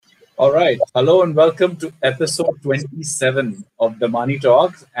All right. Hello and welcome to episode 27 of the Money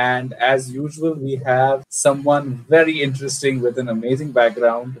Talks. And as usual, we have someone very interesting with an amazing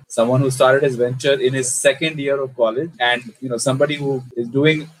background, someone who started his venture in his second year of college, and somebody who is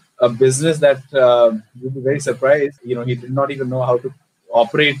doing a business that you'll be very surprised. He did not even know how to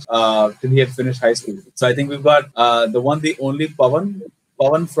operate till he had finished high school. So I think we've got the one, the only Pawan.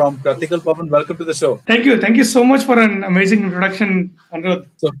 Pawan from Pratikal. Pawan, welcome to the show. Thank you. Thank you so much for an amazing introduction, Anirudh.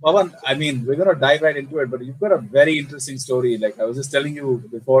 So, Pawan, I mean, we're going to dive right into it, but you've got a very interesting story. Like I was just telling you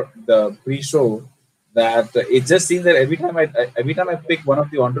before the pre-show that it just seems that every time I pick one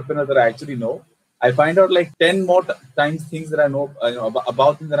of the entrepreneurs that I actually know, I find out like 10 more times things that I know,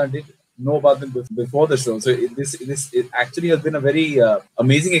 about them that I did know about them before the show. So it actually has been a very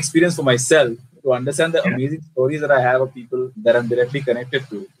amazing experience for myself to understand the amazing stories that I have of people that I'm directly connected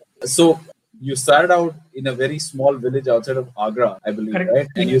to. So you started out in a very small village outside of Agra, I believe, Correct. right?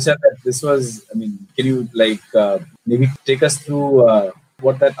 And you said that this was, can you maybe take us through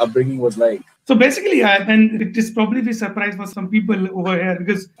what that upbringing was like? So basically, and it is probably a surprise for some people over here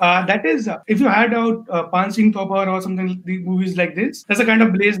because that is, if you had out Pan Singh Thobar or something, the movies like this, that's a kind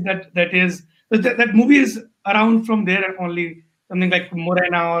of place that movie is around from there only. Something like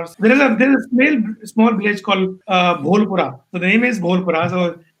Morena or there is a small village called Bholpura. So the name is Bholpura.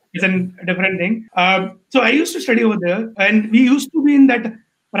 So it's a different thing. So I used to study over there, and we used to be in that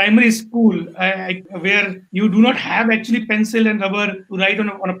primary school where you do not have actually pencil and rubber to write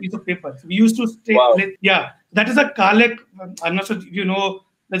on a piece of paper. So we used to stay. Wow. Yeah, that is a kalek. I'm not sure if you know.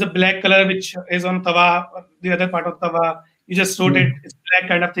 There's a black color which is on tawa, the other part of tawa. You just wrote it. It's black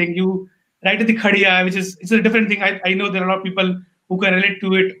kind of thing. You write the khadiya, which is it's a different thing. I know there are a lot of people who can relate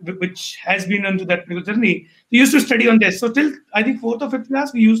to it, which has been into that particular journey. We used to study on this. So till I think fourth or fifth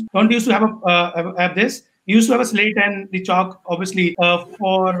class, don't used to have this. We used to have a slate and the chalk, obviously,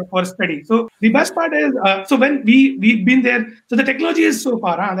 for study. So the best part is, so when we've been there, so the technology is so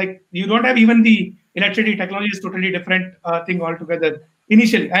far, like you don't have even the electricity. Technology is totally different thing altogether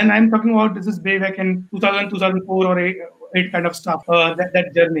initially. And I'm talking about this is way back in 2000, 2004 or 8 kind of stuff,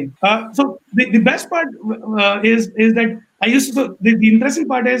 that journey. So the best part is that I used to, the interesting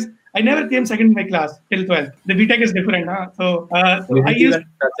part is I never came second in my class till 12th. The BTech is different. So I used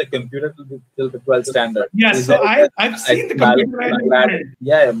touch a computer till the 12th standard. Yes, so I've seen the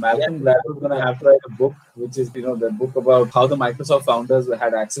computer. Malcolm Gladwell is going to have to write a book, which is the book about how the Microsoft founders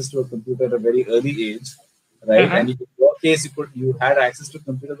had access to a computer at a very early age, right? And in your case, you had access to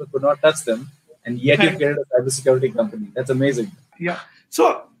computers but could not touch them, and yet you created a cybersecurity company. That's amazing. Yeah.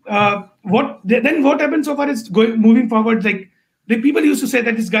 So what happened so far is moving forward. Like the people used to say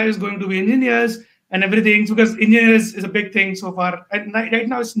that this guy is going to be engineers and everything because engineers is a big thing so far. And right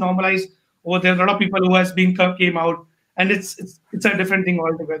now it's normalized over there. A lot of people who has been came out, and it's a different thing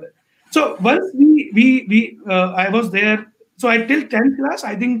altogether. So once I was there. So I till 10th class,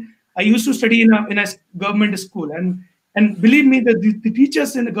 I think I used to study in a government school, and believe me, the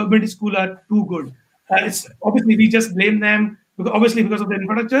teachers in the government school are too good. It's obviously we just blame them because of the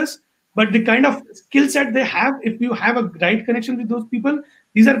infrastructures, but the kind of skill set they have, if you have a right connection with those people,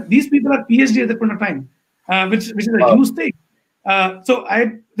 these people are PhD at that point of time, which is a huge thing. So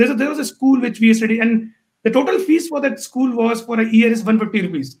there was a school which we studied, and the total fees for that school was for a year is 150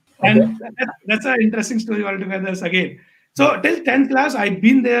 rupees, and that's an interesting story altogether again. So till 10th class, I've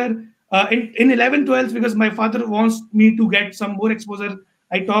been there. In 11, 12, because my father wants me to get some more exposure,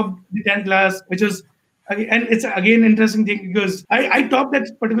 I topped the 10th class, which is, and it's again interesting thing because I topped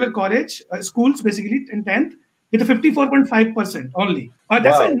that particular college, schools basically in 10th with a 54.5% only.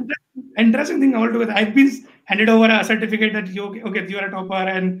 That's an interesting thing altogether. I've been handed over a certificate that you are a topper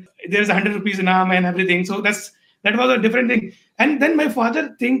and there's 100 rupees inam and everything. So that was a different thing. And then my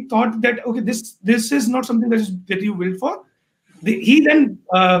father thought that, okay, this is not something that you built for. He then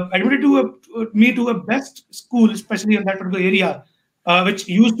admitted me to a best school, especially in that particular area, which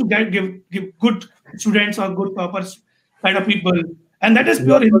used to give good students or good toppers kind of people, and that is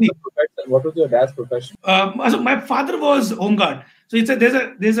pure Hindi. What was your dad's profession? So my father was home guard. So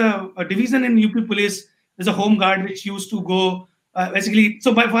there's a division in UP Police. There's a home guard which used to go basically.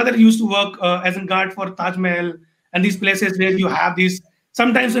 So my father used to work as a guard for Taj Mahal and these places where you have these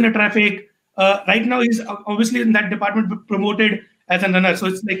sometimes in a traffic. Right now, he's obviously in that department promoted as a runner. So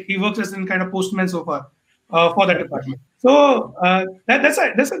it's like he works as a kind of postman so far for that department. So that's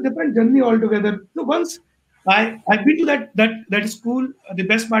a different journey altogether. So once I've been to that school, the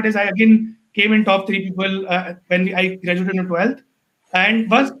best part is I again came in top 3 people when I graduated in 12th.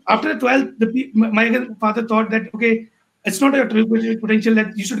 And once after the 12th, my father thought that, okay, it's not a potential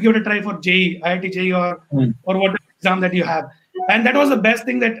that you should give it a try for JEE, IIT JEE or what exam that you have. And that was the best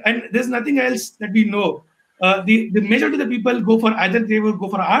thing that, and there's nothing else that we know. The majority of the people go for either they will go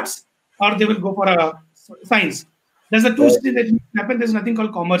for arts or they will go for science. There's the two streams that happen. There's nothing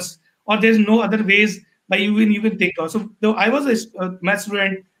called commerce, or there's no other ways by you can think of. So though I was a math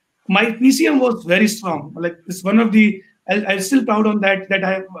student, my PCM was very strong. Like it's one of the I'm still proud on that.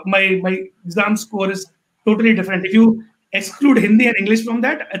 That my exam score is totally different. If you exclude Hindi and English from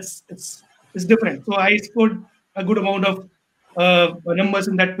that, it's different. So I scored a good amount of numbers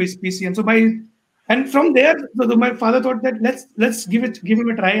in that PCM. So and from there, so my father thought that let's give him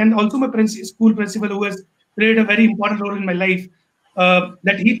a try. And also my school principal, who has played a very important role in my life,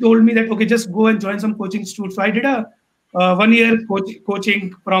 that he told me that okay, just go and join some coaching institute. So I did a 1 year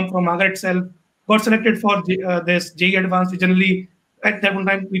coaching from Agra itself. Got selected for this JEE Advanced. Generally, at that one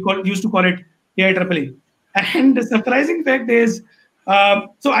time used to call it AIEEE. And the surprising fact is,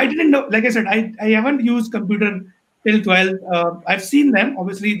 so I didn't know. Like I said, I haven't used computer till 12th. I've seen them.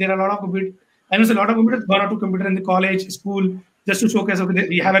 Obviously, there are a lot of computers. I know a lot of computers. One or two computers in the college, school, just to showcase okay,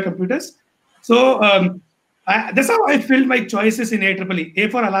 we have a computers. So that's how I filled my choices in AIEEE. A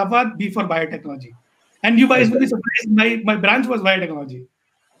for Allahabad, B for biotechnology. And you guys will be surprised. My branch was biotechnology.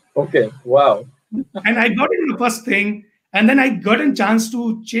 Okay. Wow. And I got into the first thing, and then I got a chance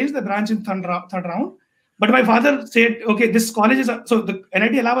to change the branch in third round. But my father said, okay, this college is so the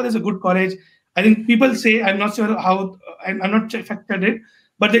NIT Allahabad is a good college. I think people say, I'm not sure how, I'm not affected it,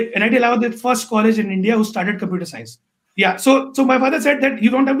 but the NIT Allahabad, the first college in India who started computer science. Yeah. So my father said that you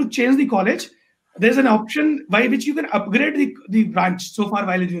don't have to change the college. There's an option by which you can upgrade the branch so far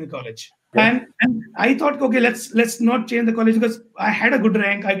while you're in college. Yeah. And I thought, okay, let's not change the college because I had a good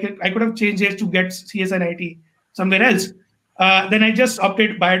rank. I could have changed it to get CSNIT somewhere else. Then I just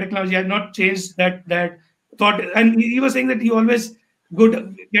opted biotechnology. I had not changed that thought. And he was saying that you always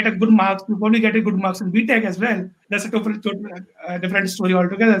get a good marks. You probably get a good marks in BTech as well. That's a totally different story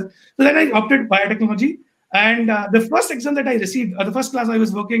altogether. So then I opted biotechnology. And the first exam that I received, the first class I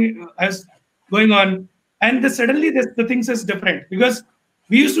was working, I was going on, and suddenly the things is different because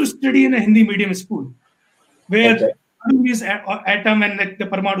we used to study in a Hindi medium school where is atom and like the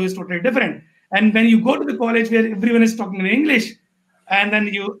Parmadu is totally different. And when you go to the college where everyone is talking in English, and then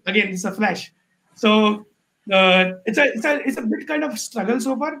it's a flash. So it's a bit kind of struggle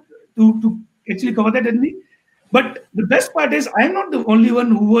so far to actually cover that in me. But the best part is I'm not the only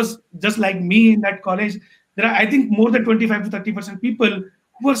one who was just like me in that college. There are, I think, more than 25 to 30% people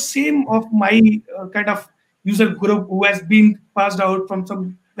who were same of my kind of user group who has been passed out from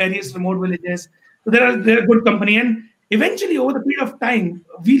some various remote villages. So they're a good company. And eventually, over the period of time,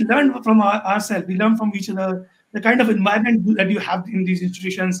 we learn from ourselves. We learn from each other the kind of environment that you have in these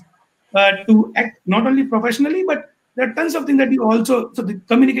institutions to act not only professionally, but there are tons of things that you also. So the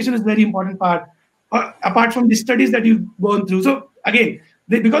communication is very important part. Apart from the studies that you've gone through. So again,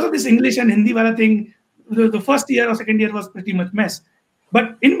 because of this English and Hindi wala thing, the first year or second year was pretty much mess.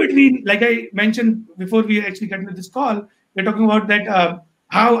 But in between, like I mentioned before we actually get into this call, we're talking about that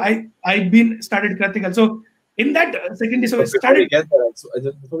how I've been started Kritikal. So in that second year, so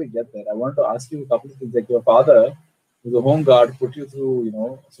before we get there, I want to ask you a couple of things. Like your father, who's a home guard, put you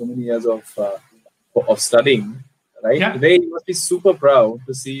through so many years of studying. Right. Yeah. Today, you must be super proud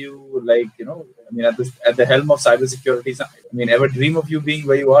to see you, at the helm of cybersecurity. I mean, ever dream of you being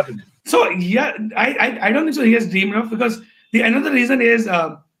where you are today? So yeah, I don't think so. He has dreamed of because another reason is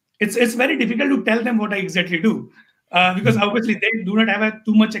it's very difficult to tell them what I exactly do because obviously they do not have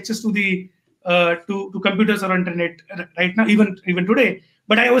too much access to the to computers or internet right now, even today.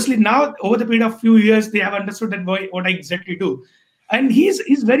 But I obviously now over the period of few years they have understood that what I exactly do, and he's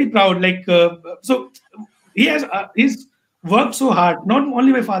very proud. So. He's worked so hard, not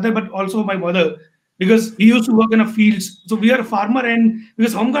only my father, but also my mother, because he used to work in a field. So we are a farmer, and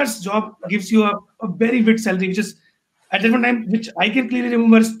because home guard's job gives you a very good salary, which is at that time, which I can clearly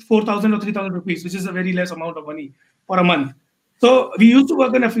remember 4,000 or 3,000 rupees, which is a very less amount of money for a month. So we used to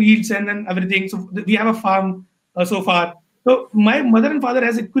work in a fields and then everything. So we have a farm so far. So my mother and father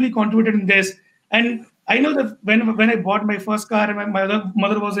has equally contributed in this. And I know that when I bought my first car and my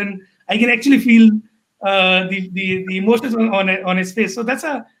mother was in, I can actually feel the emotions on his face. So that's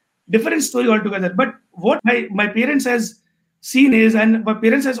a different story altogether. But what my parents has seen is, and my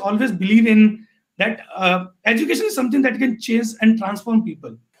parents has always believed in, that education is something that can change and transform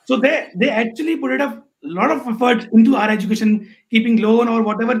people. So they actually put it a lot of effort into our education, keeping loan or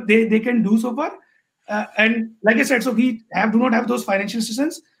whatever they can do so far. And like I said, so we do not have those financial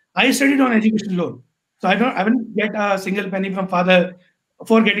assistance. I studied on education loan. So I haven't get a single penny from father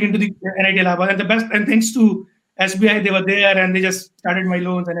for getting into the NIT Allahabad. And thanks to SBI, they were there and they just started my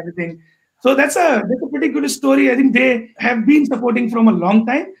loans and everything. So that's a pretty good story. I think they have been supporting from a long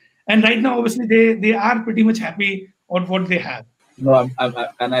time, and right now, obviously, they are pretty much happy on what they have. No,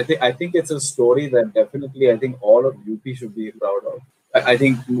 and I think it's a story that definitely I think all of UP should be proud of. I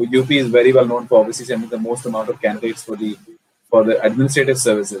think UP is very well known for obviously sending the most amount of candidates for the administrative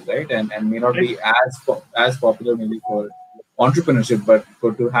services, right? And may not Right? be as popular maybe for entrepreneurship, but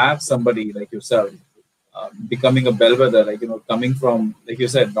for to have somebody like yourself becoming a bellwether, like coming from, like you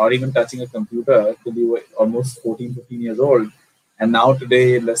said, not even touching a computer till you were almost 14, 15 years old, and now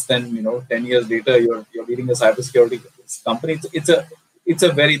today, less than 10 years later, you're leading a cybersecurity company. It's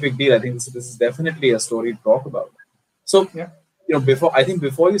a very big deal. I think this is definitely a story to talk about. So, Yeah.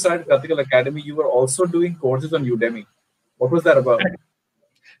 before you started Critical Academy, you were also doing courses on Udemy. What was that about?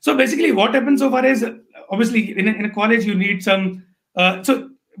 So basically, what happens so far is obviously in a college you need some. So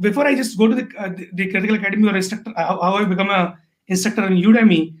before I just go to the Critical Academy or instructor, how I become a instructor on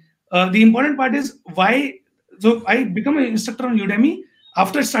Udemy, the important part is why. So I become an instructor on Udemy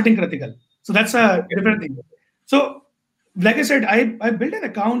after starting Critical. So that's a different thing. So like I said, I built an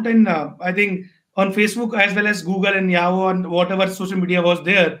account in I think on Facebook as well as Google and Yahoo and whatever social media was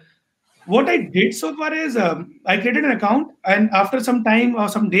there. What I did so far is I created an account, and after some time or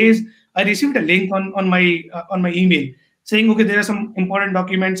some days, I received a link on my email saying, okay, there are some important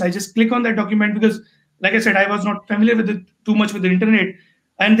documents. I just click on that document because, like I said, I was not familiar with it too much with the internet,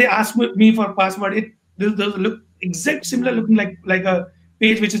 and they asked me for password. It does look exact similar looking like a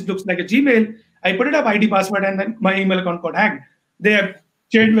page which looks like a Gmail. I put it up ID password, and then my email account got hacked. They have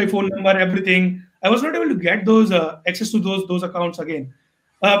changed my phone number, everything. I was not able to get those access to those accounts again.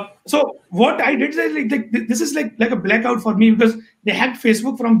 So what I did is this is like a blackout for me because they hacked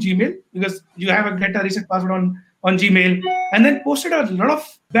Facebook from Gmail because you have a get a reset password on Gmail, and then posted a lot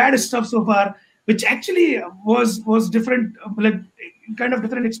of bad stuff so far, which actually was different, like kind of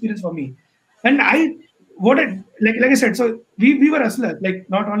different experience for me. And I what I like I said, so we were hustlers, like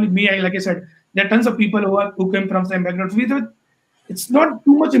not only me. Like I said, there are tons of people who came from same backgrounds. It's not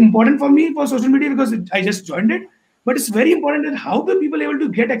too much important for me for social media because I just joined it. But it's very important that how the people able to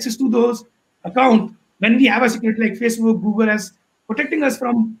get access to those accounts when we have a security like Facebook, Google as protecting us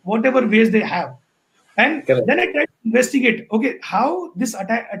from whatever ways they have. And Correct. then I tried to investigate, okay, how this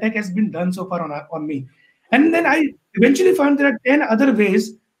attack has been done so far on me. And then I eventually found there are 10 other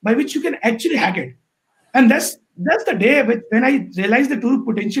ways by which you can actually hack it. And that's the day when I realized the true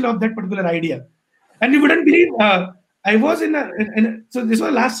potential of that particular idea. And you wouldn't believe, I was so this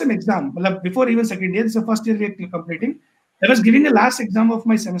was last sem exam, before even second year. This is the first year we are completing. I was giving the last exam of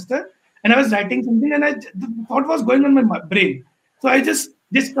my semester, and I was writing something, and the thought was going on my brain. So I just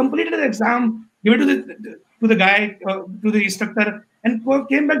completed the exam, gave it to the guy, to the instructor, and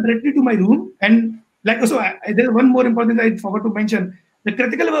came back directly to my room. And there's one more important thing I forgot to mention. The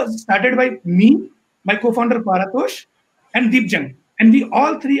critical was started by me, my co-founder Paratosh, and Deep Jung, and we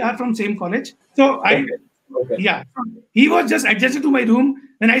all three are from same college. So Okay. yeah, he was just adjusted to my room.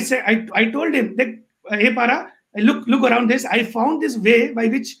 Then I said, I told him that, hey Para, look around this. I found this way by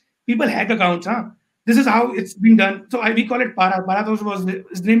which people hack accounts. Huh? This is how it's being done. So we call it Para. Paratosh was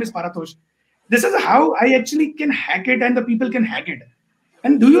his name is Paratosh. This is how I actually can hack it, and the people can hack it.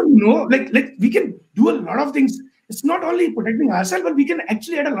 And do you know, like we can do a lot of things. It's not only protecting ourselves, but we can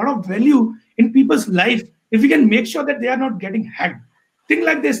actually add a lot of value in people's life if we can make sure that they are not getting hacked. Thing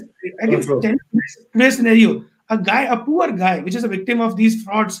like this, I can True. tell you this scenario. A poor guy, which is a victim of these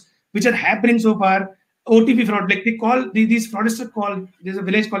frauds, which are happening so far, OTP fraud, like they call these fraudsters call. There's a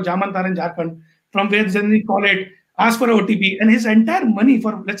village called Jamantar in Jharkhand, from where generally call it, ask for a OTP, and his entire money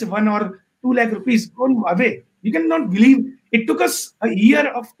for let's say 1 or 2 lakh rupees gone away. You cannot believe it took us a year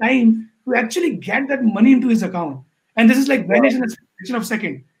of time to actually get that money into his account, and this is like vanished in a fraction of a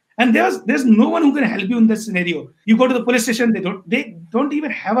second. And there's no one who can help you in this scenario. You go to the police station, they don't even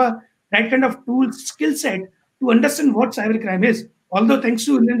have a right kind of tool skill set to understand what cybercrime is. Although thanks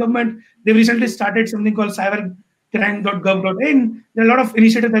to Indian government, they've recently started something called cybercrime.gov.in. There are a lot of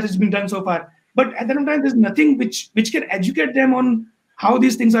initiative that has been done so far. But at the same time, there's nothing which can educate them on how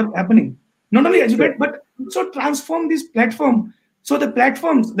these things are happening. Not only educate, but also transform this platform. So the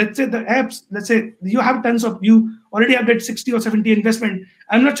platforms, let's say the apps, let's say you have tons of, you already have that 60 or 70 investment.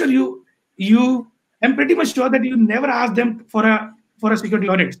 I'm not sure I'm pretty much sure that you never asked them for a security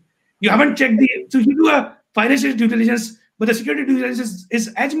audit. You haven't checked so you do a financial due diligence, but the security due diligence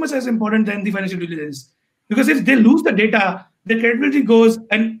is as much as important than the financial due diligence. Because if they lose the data, the credibility goes,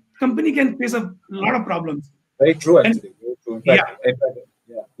 and company can face a lot of problems. Very true, And actually. Very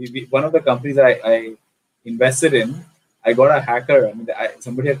true. One of the companies I invested in, I got a hacker. I mean,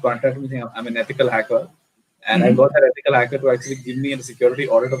 somebody had contacted me saying I'm an ethical hacker, And I got that ethical hacker to actually give me a security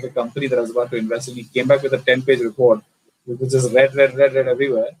audit of the company that I was about to invest in. He came back with a 10-page report, which was just red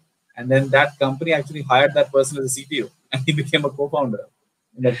everywhere. And then that company actually hired that person as a CTO, and he became a co-founder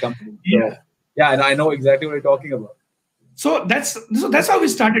in that company. So, yeah, and I know exactly what you're talking about. So that's how we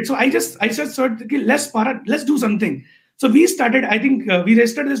started. So I just started, okay, let's do something. So we started, I think we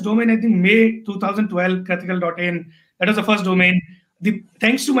registered this domain, I think May 2012, Critical.in. That was the first domain.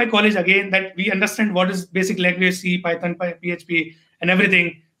 Thanks to my college again, that we understand what is basic language, C, Python, PHP, and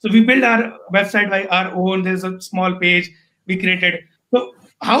everything. So we built our website by our own. There's a small page we created. So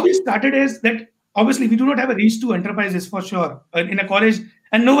how we started is that obviously we do not have a reach to enterprises for sure in a college,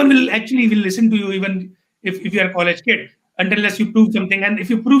 and no one will listen to you even if you're a college kid, unless you prove something. And if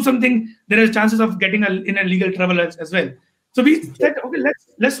you prove something, there is chances of getting in a legal trouble as well. So we said, okay,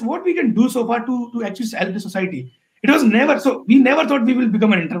 let's what we can do so far to actually help the society. It was never, so we never thought we will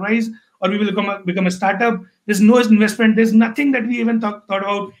become an enterprise or we will become a startup. There's no investment. There's nothing that we even thought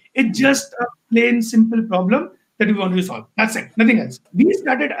about. It's just a plain simple problem that we want to solve. That's it. Nothing else. We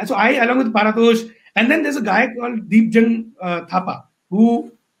started. So I, along with Paratosh, and then there's a guy called Deepjang Thapa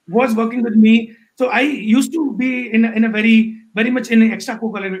who was working with me. So I used to be in a very much in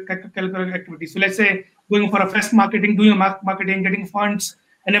extracurricular activities. So let's say going for a fest marketing, doing a marketing, getting funds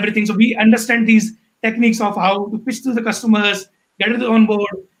and everything. So we understand these techniques of how to pitch to the customers, get it on board.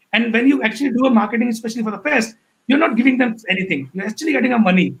 And when you actually do a marketing, especially for the fest, you're not giving them anything. You're actually getting a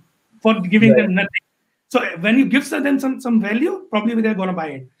money for giving them nothing. So when you give them some value, probably they're going to buy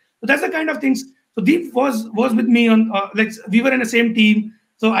it. So that's the kind of things. So Deep was with me on, like we were in the same team.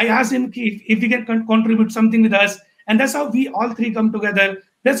 So I asked him if he can contribute something with us. And that's how we all three come together.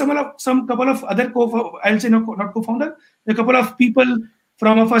 There's some couple of other I'll say not co-founder, a couple of people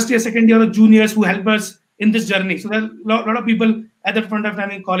from a first year, second year, or juniors who help us in this journey. So there's a lot of people at the front of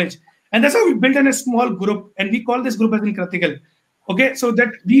time in college. And that's how we built in a small group. And we call this group as in Critical. Okay, so that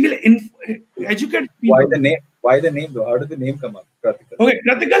we will educate people. Why the name though? How did the name come up? Critical. Okay,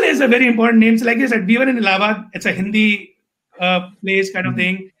 Critical is a very important name. So like I said, we were in Allahabad. It's a Hindi place kind of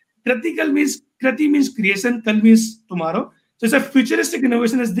thing. Critical means, Krati means creation, Kal means tomorrow. So it's a futuristic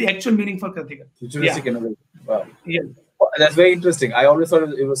innovation is the actual meaning for Critical. Futuristic innovation. Wow. Yeah. That's very interesting. I always thought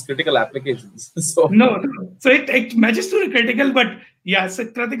it was critical applications. So no. So it matches to the critical, but yeah, so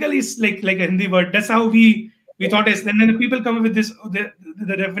critical is like a Hindi word. That's how we thought it. And then people come up with this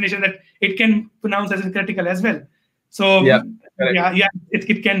the definition that it can pronounce as critical as well. So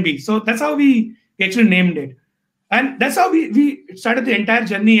it can be. So that's how we actually named it. And that's how we started the entire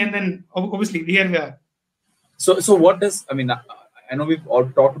journey. And then obviously here we are. So what does, I know we've all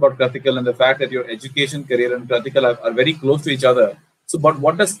talked about Critical and the fact that your education career and Critical are very close to each other. So, but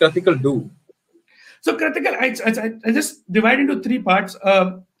what does Critical do? So Critical, I just divide into three parts.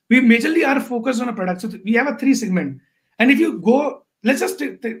 We majorly are focused on a product. So we have a 3 segment. And if you go, let's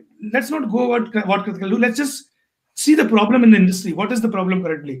not go what Critical do. Let's just see the problem in the industry. What is the problem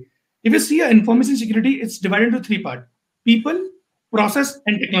currently? If you see information security, it's divided into 3 parts: people, process,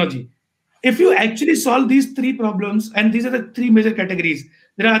 and technology. If you actually solve these 3 problems, and these are the 3 major categories,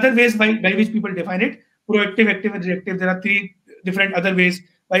 there are other ways by which people define it: proactive, active, and reactive. There are 3 different other ways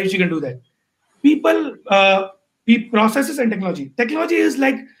by which you can do that. People, processes, and technology. Technology is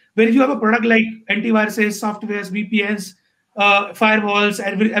like where you have a product like antiviruses, softwares, VPNs, firewalls,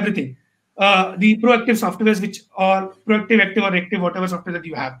 everything. The proactive softwares, which are proactive, active, or reactive, whatever software that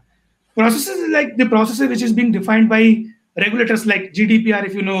you have. Processes is like the processes which is being defined by regulators like GDPR,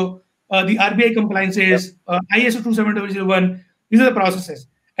 if you know, the RBI compliances, ISO 27001. These are the processes.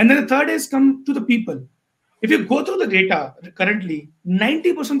 And then the third is come to the people. If you go through the data currently,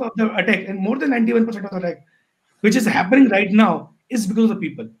 90% of the attack and more than 91% of the attack, which is happening right now, is because of the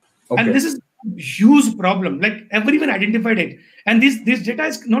people. Okay. And this is a huge problem. Like everyone identified it. And this data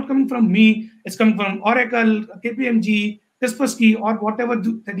is not coming from me. It's coming from Oracle, KPMG, Kaspersky, or whatever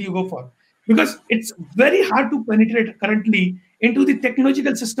that you go for. Because it's very hard to penetrate currently into the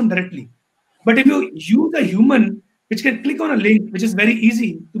technological system directly. But if you use a human, which can click on a link, which is very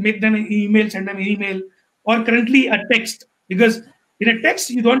easy to make them an email, send them an email, or currently a text, because in a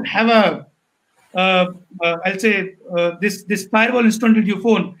text you don't have I'll say this firewall installed into your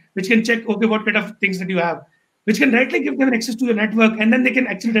phone, which can check what kind of things that you have, which can directly give them access to your network, and then they can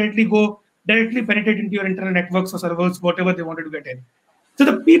actually directly penetrate into your internal networks or servers, whatever they wanted to get in. So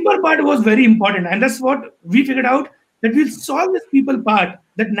the people part was very important, and that's what we figured out, that we'll solve this people part,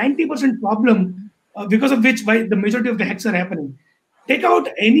 that 90% problem, because of which why the majority of the hacks are happening. Take out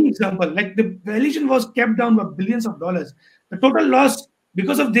any example, like the valuation was kept down by billions of dollars. The total loss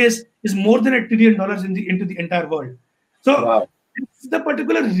because of this is more than $1 trillion into the entire world. So it's the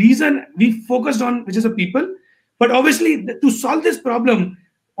particular reason we focused on, which is the people. But obviously, to solve this problem,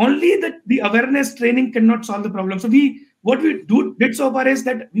 only the awareness training cannot solve the problem. So what we did so far is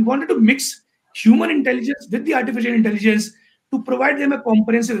that we wanted to mix human intelligence with the artificial intelligence to provide them a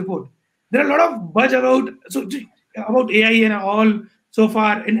comprehensive report. There are a lot of buzz about AI and all so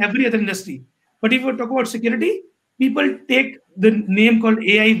far in every other industry. But if we talk about security, people take the name called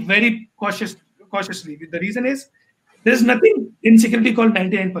AI very cautiously. The reason is there's nothing in security called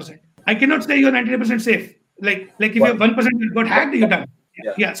 99%. I cannot say you're 99% safe. Like if you have 1% got hacked, you're done.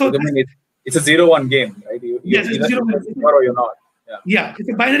 Yeah. So I mean, it's a 0-1 game, right? Yes, it's 0-1 or you're not. Yeah, it's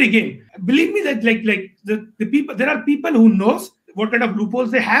a binary game. Believe me that the people, there are people who knows what kind of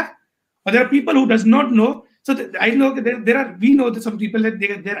loopholes they have, or there are people who does not know. So I know that we know that some people that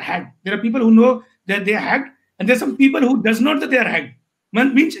they're hacked. There are people who know that they are hacked, and there's some people who does not that they are hacked.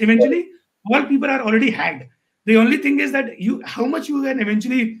 Means eventually all people are already hacked. The only thing is that how much you can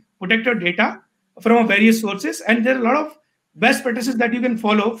eventually protect your data from various sources, and there are a lot of best practices that you can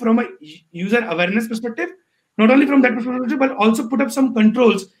follow from a user awareness perspective. Not only from that perspective, but also put up some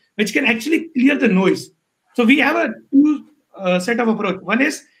controls which can actually clear the noise. So we have a two set of approach. One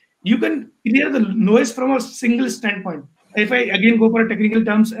is you can clear the noise from a single standpoint. If I again go for a technical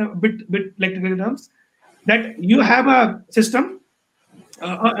terms, a bit like technical terms, that you have a system,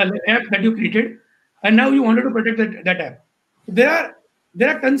 an app that you created, and now you wanted to protect that app. There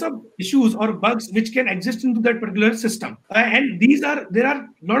are tons of issues or bugs which can exist into that particular system, and there are a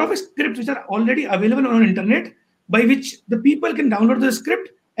lot of scripts which are already available on internet by which the people can download the script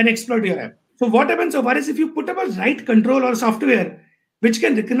and exploit your app. So what happens so far is if you put up a right control or software which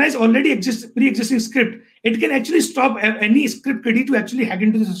can recognize already pre-existing script, it can actually stop any script ready to actually hack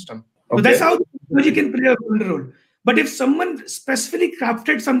into the system. Okay. So that's how the technology can play a role. But if someone specifically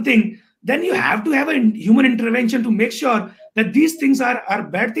crafted something, then you have to have a human intervention to make sure that these things are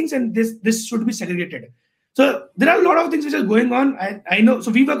bad things and this should be segregated. So there are a lot of things which are going on. I know.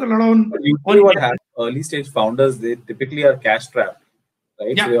 So we work a lot on. Usually what happens, early stage founders, they typically are cash strapped,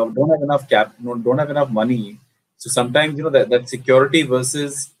 right? Yeah. So they don't have enough don't have enough money. So sometimes that security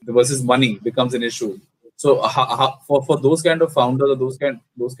versus money becomes an issue. So for those kind of founders or those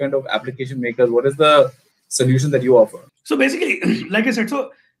kind of application makers, what is the solution that you offer? So basically, like I said,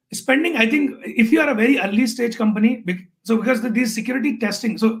 so spending, I think if you are a very early stage company, so because these security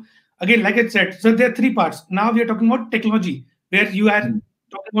testing, so again, like I said, so there are three parts. Now we are talking about technology, where you are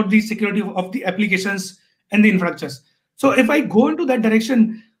talking about the security of the applications and the infrastructures. So if I go into that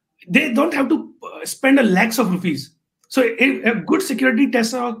direction, they don't have to spend a lakhs of rupees. So a good security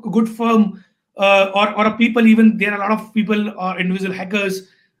tester, a good firm, or a people, even there are a lot of people or individual hackers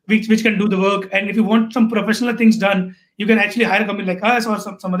which can do the work. And if you want some professional things done, you can actually hire a company like us or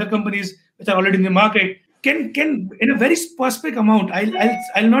some other companies which are already in the market. Can in a very specific amount,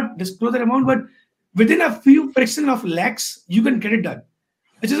 I'll not disclose that amount, but within a few fraction of lakhs, you can get it done,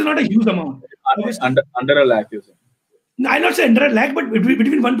 which is not a huge amount. Under a lakh, you say? I'll not say under a lakh, but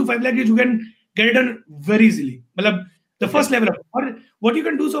between 1 to 5 lakh, you can get it done very easily. The first level of, or what you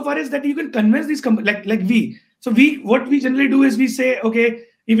can do so far is that you can convince these companies like we. So what we generally do is we say, okay,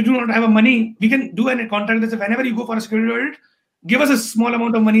 if you do not have a money, we can do a contract that whenever you go for a security audit, give us a small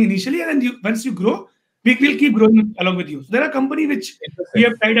amount of money initially, and then once you grow, we will keep growing along with you. So there are companies which we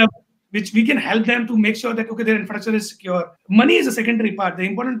have tied up, which we can help them to make sure that their infrastructure is secure. Money is a secondary part. The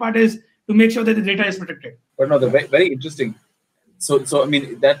important part is to make sure that the data is protected. But no, very, very interesting. So I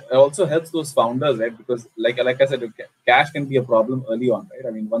mean that also helps those founders, right? Because like I said, cash can be a problem early on, right?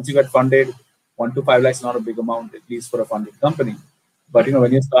 I mean, once you get funded, 1 to 5 lakhs is not a big amount, at least for a funded company. But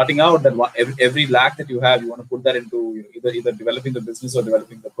when you're starting out, that every lakh that you have, you want to put that into either developing the business or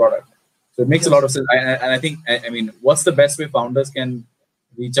developing the product. So it makes a lot of sense. And I think, I mean, what's the best way founders can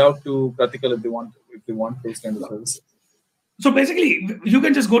reach out to Kratikal if they want those kind of services? So basically, you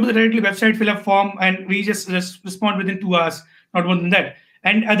can just go to the directly website, fill a form, and we just respond within 2 hours, not more than that.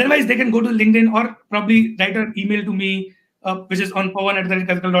 And otherwise, they can go to LinkedIn or probably write an email to me, which is on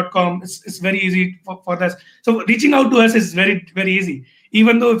pawan@kratikal.com. It's very easy for us. So reaching out to us is very, very easy.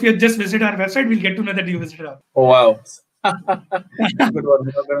 Even though if you just visit our website, we'll get to know that you visited us. Oh, wow. Good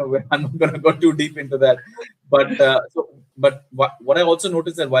one. I'm not going to go too deep into that. But what I also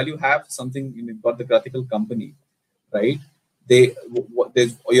noticed that while you have something, you've got the Kratikal company, right?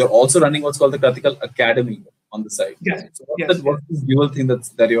 You're also running what's called the Kratikal Academy on the side. Yes. So what's this dual thing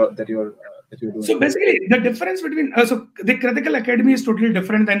that you're doing? So basically, the difference between so the Kratikal Academy is totally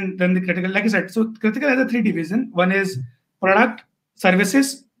different than the Kratikal. Like I said, so Kratikal has a 3 divisions. One is product,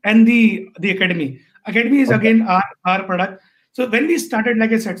 services, and the academy. Academy is again our product. So when we started,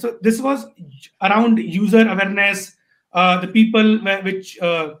 like I said, so this was around user awareness, the people which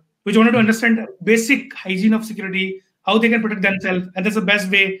wanted to understand basic hygiene of security, how they can protect themselves, and that's the best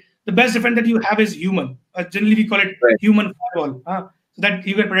way. The best defense that you have is human. Generally, we call it Right. human firewall, so that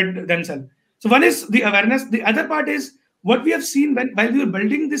you can protect themselves. So one is the awareness. The other part is what we have seen while we were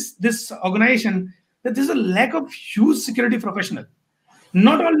building this organization, that there's a lack of huge security professional,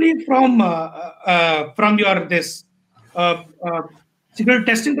 not only from your this uh, uh, security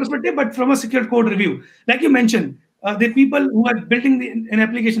testing perspective, but from a secure code review. Like you mentioned, the people who are building an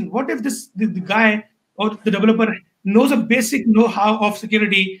application. What if the guy or the developer knows a basic know-how of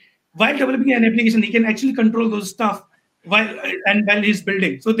security while developing an application? He can actually control those stuff while he's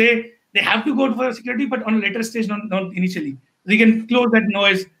building. So they have to go for security, but on a later stage, not initially. They can close that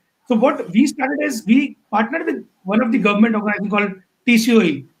noise. So what we started is we partnered with one of the government organization called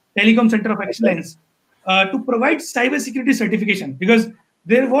TCOE, Telecom Center of Excellence, to provide cybersecurity certification, because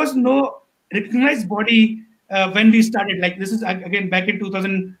there was no recognized body when we started. Like this is again back in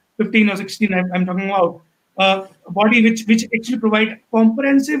 2015 or 16. I'm talking about a body which actually provide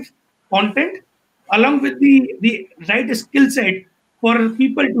comprehensive content along with the right skill set for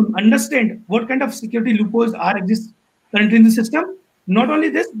people to understand what kind of security loopholes are exist currently in the system. Not only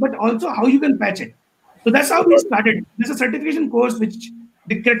this, but also how you can patch it. So that's how we started. There's a certification course which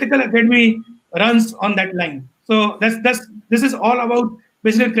the Critical Academy runs on that line. So that's this is all about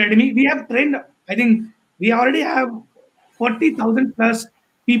Business Academy. We have trained. I think we already have 40,000 plus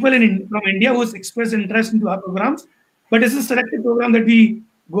people from India who's expressed interest into our programs. But it's a selected program that we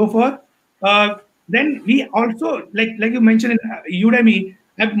go for. Then we also, like you mentioned in Udemy,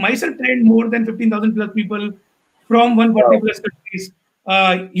 have myself trained more than 15,000 plus people from 140 Wow. plus countries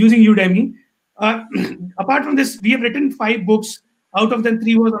using Udemy. Uh, Apart from this, we have written 5 books. Out of them,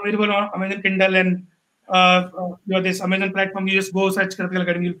 3 was available on Amazon Kindle and this Amazon platform. You just go search Critical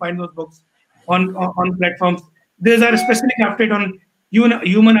Academy, you'll find those books on platforms. These are especially crafted on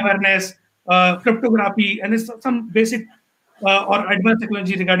human awareness, cryptography, and there's some basic or advanced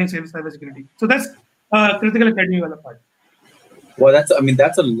technology regarding cybersecurity. So that's Critical Academy wala part. Well,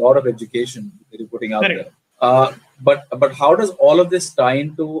 that's a lot of education that you're putting out Correct. there. But how does all of this tie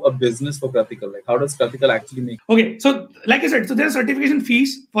into a business for Critical? Like, how does Critical actually make? Okay, so like I said, so there are certification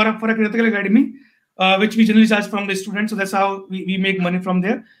fees for a Critical Academy, which we generally charge from the students. So that's how we make money from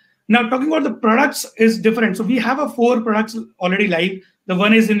there. Now, talking about the products is different. So we have 4 products already live. The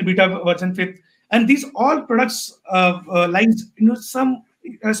one is in beta version 5th, and these all products lies into some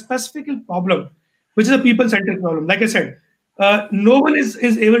specific problem, which is a people-centric problem. Like I said, no one is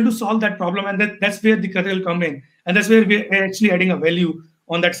able to solve that problem, and that's where the Critical come in, and that's where we're actually adding a value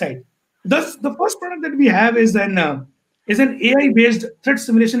on that side. Thus, the first product that we have is an AI-based threat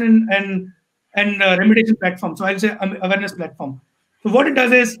simulation and remediation platform. So I'll say awareness platform. So what it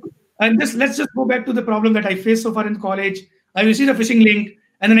does is, and just let's just go back to the problem that I faced so far in college. I received a phishing link,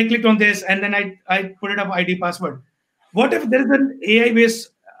 and then I clicked on this, and then I put it up ID password. What if there is an AI-based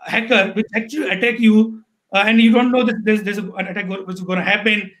hacker which actually attack you, and you don't know that there's an attack which is going to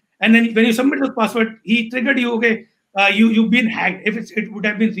happen, and then when you submit the password, he triggered you. Okay, you've been hacked. If it would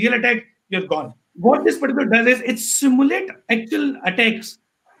have been real attack, you're gone. What this particular does is it simulate actual attacks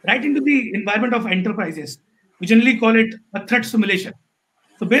right into the environment of enterprises. We generally call it a threat simulation.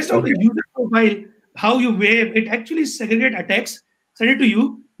 So based on the Okay. user profile, how you wave, it actually segregate attacks, send it to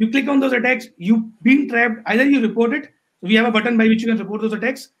you. You click on those attacks, you been trapped. Either you report it. So we have a button by which you can report those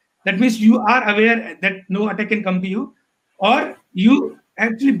attacks. That means you are aware that no attack can come to you, or you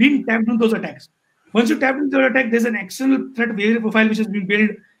actually been tapped into those attacks. Once you tap into the attack, there's an external threat behavior profile which has been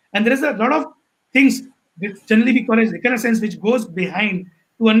built, and there is a lot of things which generally we call as reconnaissance, which goes behind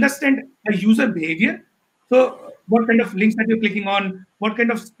to understand a user behavior. So, what kind of links that you're clicking on, what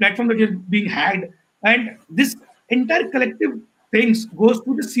kind of platform that you're being hacked, and this entire collective things goes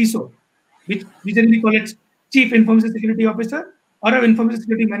to the CISO, which we generally call it Chief Information Security Officer or an Information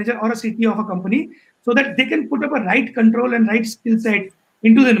Security Manager or a CTO of a company, so that they can put up a right control and right skill set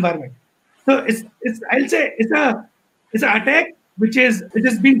into the environment. So it's I'll say it's an attack which is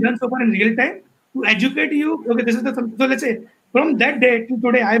being done so far in real time to educate you. Okay, this is the so let's say from that day to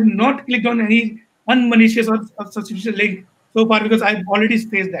today, I have not clicked on any unmalicious or suspicious link so far because I've already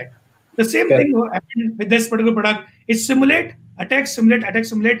faced that. The same Correct. thing happened with this particular product. It simulate, attack, simulate,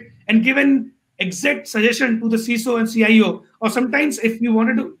 and give an exact suggestion to the CISO and CIO. Or sometimes, if you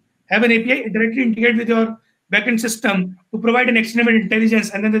wanted to have an API, it directly integrate with your backend system to provide an external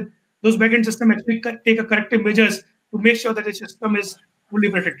intelligence, and then those backend system actually take a corrective measures to make sure that the system is fully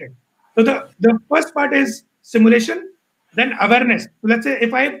protected. So the first part is simulation, then awareness. So let's say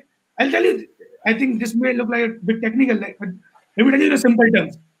if I'll tell you, I think this may look like a bit technical, but let me tell you the simple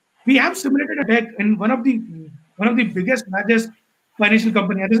terms. We have simulated attack in one of the biggest, largest financial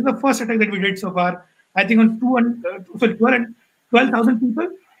company. And this is the first attack that we did so far. I think on 12,000 people,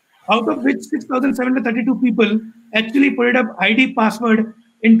 out of which 6,732 people actually put it up ID password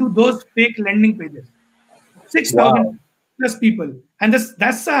into those fake lending pages. 6,000 plus people, and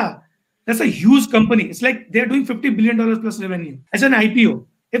that's a huge company. It's like they're doing $50 billion plus revenue as an IPO.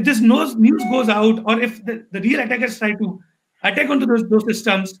 If this news goes out, or if the real attackers try to attack onto those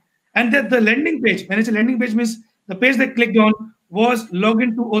systems, and the landing page, when it's a landing page, means the page they clicked on was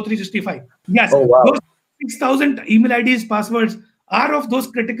login to O365. Yes, those 6,000 email IDs, passwords are of those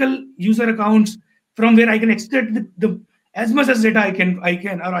critical user accounts from where I can extract the as much as data I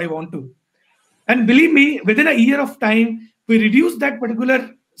can or I want to. And believe me, within a year of time, we reduced that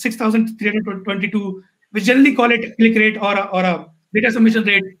particular 6,322, we generally call it click rate or a data submission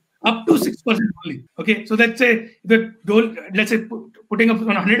rate, up to 6% only. Okay, so let's say let's say putting up on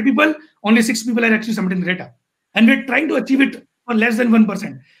 100 people, only 6 people are actually submitting the data, and we're trying to achieve it for less than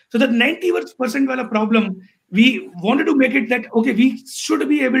 1%. So that 90% problem, we wanted to make it that okay, we should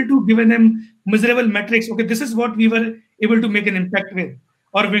be able to give them measurable metrics. Okay, this is what we were able to make an impact with,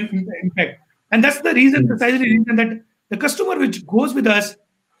 or impact. And that's the reason, precisely reason, that the customer which goes with us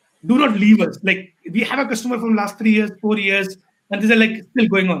do not leave us. Like, we have a customer from last 3 years, 4 years, and these are like still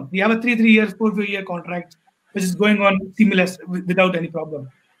going on. We have a 3 years, 4 year contract, which is going on seamless without any problem.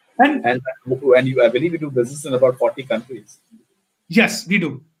 And I believe you do business in about 40 countries. Yes, we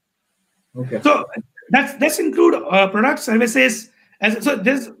do. Okay. So that's include products, services. So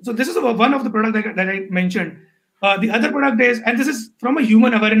this is one of the product that I mentioned. The other product is, and this is from a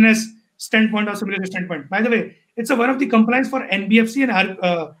human awareness standpoint or simulation standpoint. By the way, it's one of the compliance for NBFC and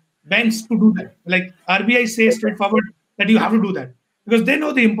banks to do that. Like RBI says straightforward that you have to do that because they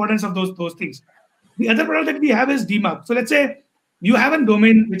know the importance of those things. The other product that we have is DMARC. So let's say you have a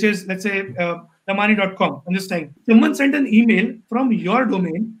domain which is, let's say, damani.com. On this time, someone sent an email from your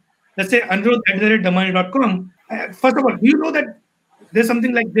domain, let's say Anirudh@damani.com. First of all, do you know that there's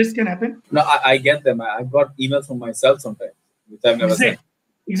something like this can happen? No, I get them. I've got emails from myself sometimes, which I've never sent.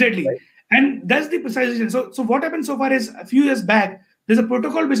 Exactly. Right. And that's the precise reason. So what happened so far is, a few years back, there's a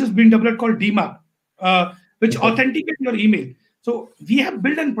protocol which has been developed called DMARC, which authenticates your email. So we have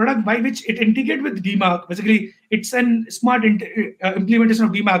built a product by which it integrates with DMARC. Basically, it's a smart implementation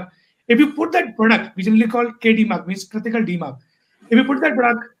of DMARC. If you put that product, we generally call KDMARC, means critical DMARC. If you put that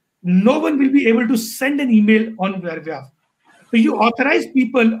product, no one will be able to send an email on your behalf. So you authorize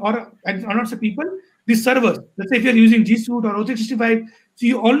people, or not say people, the servers. Let's say if you're using G Suite or O365, so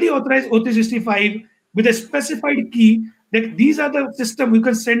you only authorize O365 with a specified key that these are the system you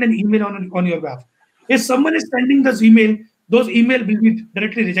can send an email on your behalf. If someone is sending this email, those email will be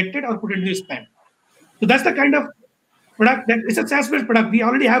directly rejected or put into spam. So that's the kind of product that it's a SaaS-based product. We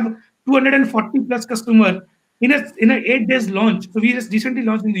already have 240 plus customers in a 8 days launch. So we just recently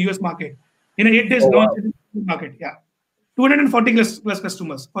launched in the US market. In a 8 days launch in the market, 240 plus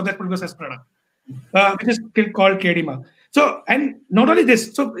customers for that particular SaaS product, which is called KDMARC. So, and not only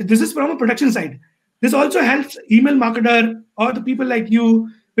this, so this is from a production side. This also helps email marketer or the people like you,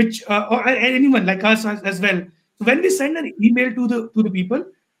 which or anyone like us as well. So when we send an email to the people,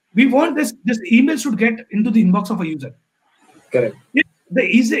 we want this email should get into the inbox of a user. Correct.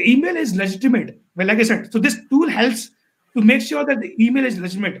 If the email is legitimate, well, like I said, so this tool helps to make sure that the email is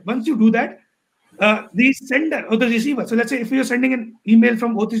legitimate. Once you do that, the sender or the receiver. So let's say if you're sending an email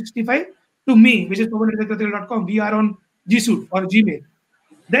from O365 to me, which is pawan@critical.com, we are on G Suite or Gmail.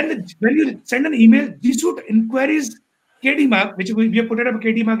 Then when you send an email, G Suite inquiries KDMARC, which we have put it up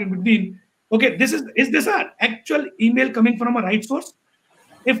KDMARC in between. Okay, is this our actual email coming from a right source?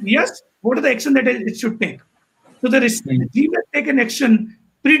 If yes, what are the action that it should take? So the Gmail take an action,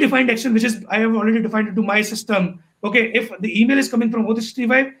 predefined action, which is I have already defined it to my system. Okay, if the email is coming from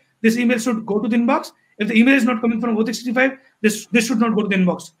O365, this email should go to the inbox. If the email is not coming from O365, this should not go to the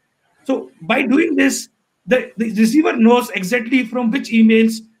inbox. So by doing this, the receiver knows exactly from which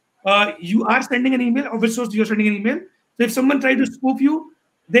emails you are sending an email or which source you are sending an email. So if someone tries to spoof you,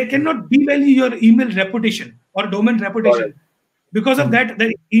 they cannot devalue your email reputation or domain reputation. Because of that,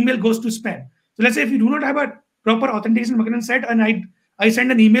 the email goes to spam. So let's say if you do not have a proper authentication mechanism set, and I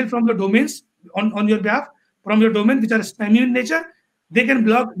send an email from your domains on your behalf, from your domain, which are spammy in nature, they can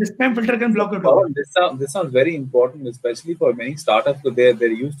block, the spam filter can block your domain. This sounds very important, especially for many startups, because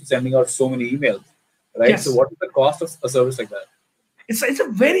they're used to sending out so many emails, right? Yes. So what is the cost of a service like that? It's a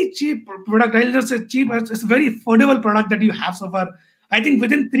very cheap product. I'll just say cheap. It's a very affordable product that you have so far. I think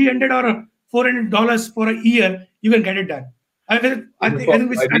within $300 or $400 for a year, you can get it done. I think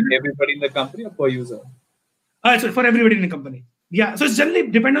everybody in the company or per user? So for everybody in the company. Yeah. So it's generally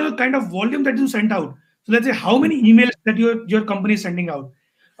depending on the kind of volume that you send out. So let's say how many emails that your company is sending out.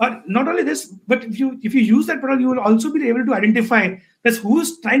 Not only this, but if you use that product, you will also be able to identify that's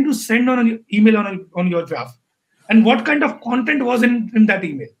who's trying to send on an email on your behalf, and what kind of content was in that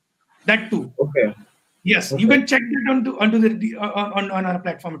email. That too. Okay. Yes, Okay. you can check that onto the on our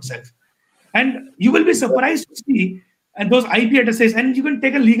platform itself, and you will be surprised to see and those IP addresses, and you can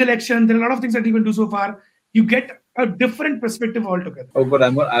take a legal action. There are a lot of things that you can do so far. You get a different perspective altogether. Oh, but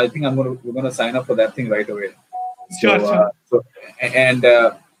I think we're gonna sign up for that thing right away. Sure, So, sure.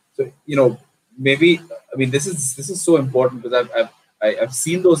 so maybe, I mean, this is so important because I've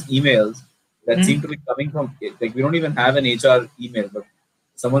seen those emails that seem to be coming from, like, we don't even have an HR email, but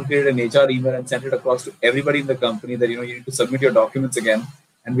someone created an HR email and sent it across to everybody in the company that you need to submit your documents again,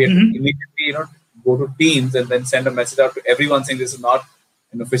 and we have to immediately go to Teams and then send a message out to everyone saying this is not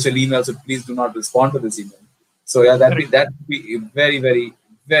an official email, so please do not respond to this email. So yeah, that would be a very, very,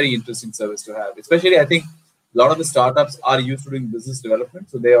 very interesting service to have. Especially, I think a lot of the startups are used to doing business development,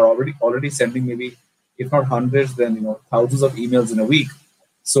 so they are already sending maybe, if not hundreds, then thousands of emails in a week.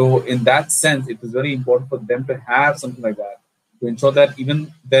 So in that sense, it is very important for them to have something like that to ensure that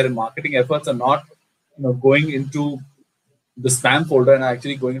even their marketing efforts are not going into the spam folder and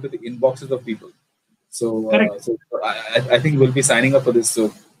actually going into the inboxes of people. So, I think we'll be signing up for this.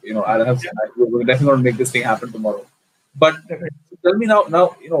 So, we're definitely going to make this thing happen tomorrow. But tell me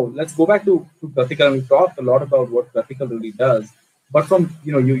now, let's go back to Pratikal. We've talked a lot about what Pratikal really does. But from,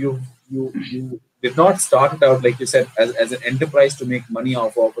 you did not start it out, like you said, as an enterprise to make money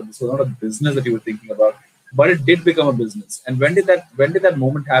off of, and this was not a business that you were thinking about, but it did become a business. And when did that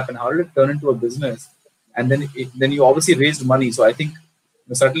moment happen? How did it turn into a business? And then you obviously raised money. So I think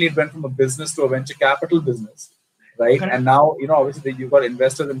certainly it went from a business to a venture capital business, right? Correct. And now, obviously you've got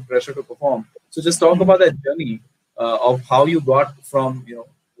investors and pressure to perform. So just talk about that journey of how you got from,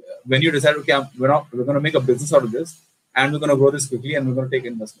 when you decided, okay, we're going to make a business out of this, and we're going to grow this quickly, and we're going to take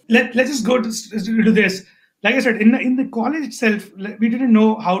investment. Let's just go to this. Like I said, in the college itself, we didn't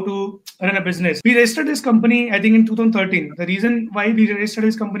know how to run a business. We registered this company, I think, in 2013. The reason why we registered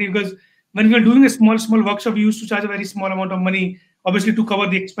this company, because when we were doing a small workshop, we used to charge a very small amount of money, obviously, to cover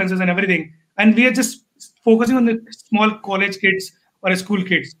the expenses and everything. And we are just focusing on the small college kids or school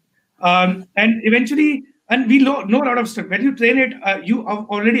kids. And eventually, and we know a lot of stuff. When you train it, you have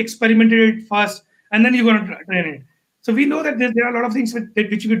already experimented it first, and then you're going to train it. So we know that there are a lot of things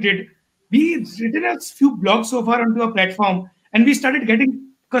which we did. We written a few blogs so far onto a platform, and we started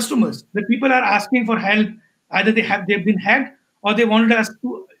getting customers. The people are asking for help. Either they've been hacked, or they wanted us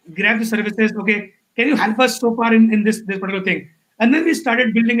to grab the services. Okay, can you help us so far in this particular thing? And then we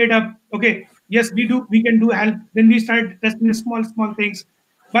started building it up. Okay, yes, we can do help. Then we started testing the small things.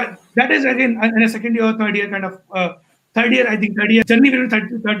 But that is again in a second year or third year kind of third year journey between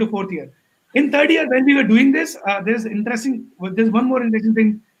third to fourth year. In third year, when we were doing this, there's one more interesting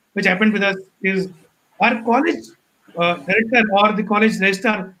thing which happened with us is our college director or the college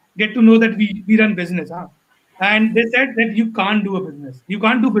registrar get to know that we run business. And they said that you can't do a business. You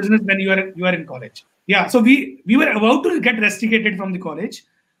can't do business when you are in college. Yeah, so we were about to get rusticated from the college.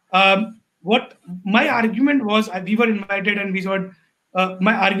 What my argument was, we were invited and we said,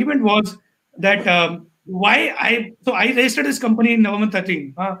 my argument was that I registered this company in November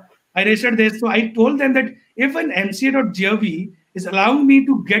 13. I registered this. So I told them that if an MCA.gov is allowing me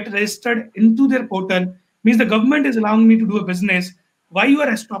to get registered into their portal, means the government is allowing me to do a business, why you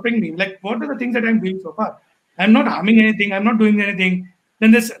are stopping me? Like, what are the things that I'm doing so far? I'm not harming anything. I'm not doing anything.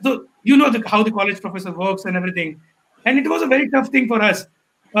 Then so how the college professor works and everything. And it was a very tough thing for us.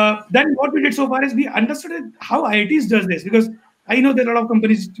 Then what we did so far is we understood how IITs does this, because I know there are a lot of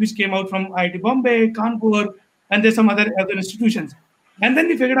companies which came out from IIT Bombay, Kanpur, and there's some other institutions. And then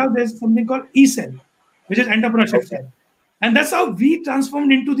we figured out there's something called eCell, which is entrepreneurship cell. And that's how we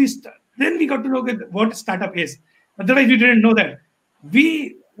transformed into this. Then we got to know what startup is. Otherwise, we didn't know that.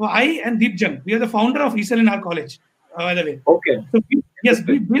 I and Deep Jung, we are the founder of eCell in our college, by the way. Okay. So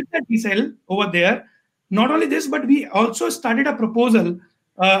we built that eCell over there. Not only this, but we also started a proposal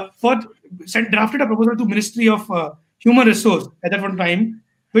drafted a proposal to Ministry of Human Resource at that one time,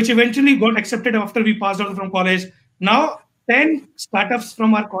 which eventually got accepted after we passed out from college. Now, 10 startups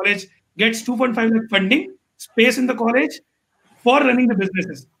from our college gets 2.5 lakh funding, space in the college for running the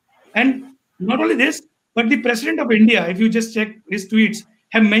businesses. And not only this, but the President of India, if you just check his tweets,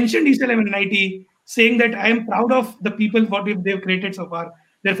 have mentioned eCell and NIT, saying that I am proud of the people, what they've created so far.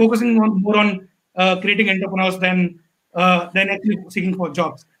 They're focusing more on creating entrepreneurs than actually seeking for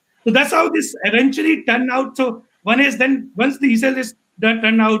jobs. So that's how this eventually turned out. So one is then once the eCell is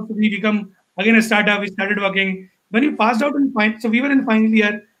turned out, we become again a startup. We started working. When we passed out in so we were in final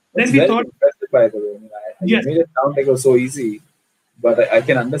year. Then we thought, by the way. I mean, you Yes. made it sound like it was so easy, but I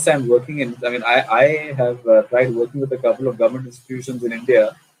can understand working in. I mean, I have tried working with a couple of government institutions in India.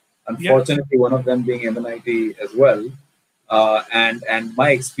 Yeah. Unfortunately, one of them being MNIT as well. And my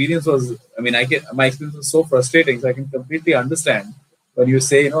experience was, I mean, my experience was so frustrating. So I can completely understand when you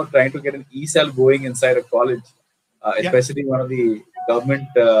say, trying to get an e-cell going inside a college, Yeah. especially one of the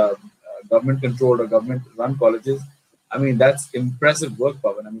government controlled or government run colleges. I mean, that's impressive work,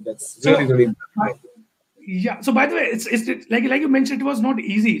 Pavan. I mean, that's really, So really impressive work. yeah. So by the way, it's like you mentioned, it was not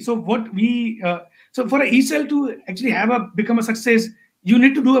easy. So what we so for a e-cell to actually become a success, you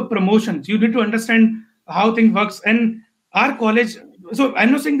need to do a promotions. You need to understand how things works. And our college. So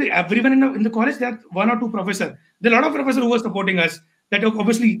I'm not saying that everyone in the college, there are one or two professors. There are a lot of professors who were supporting us. That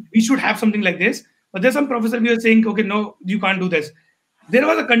obviously we should have something like this. But there's some professor we were saying, okay, no, you can't do this. There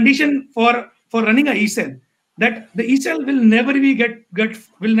was a condition for running a e-cell, that the e-cell will never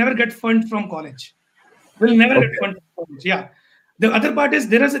get funds from college. Will never get Okay. funded. Yeah. The other part is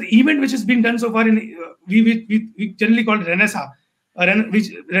there is an event which is being done so far in we generally call it Renaissance.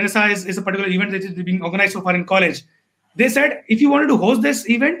 Which Renaissance is a particular event that is being organized so far in college. They said if you wanted to host this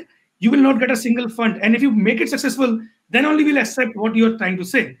event, you will not get a single fund, and if you make it successful, then only we'll accept what you are trying to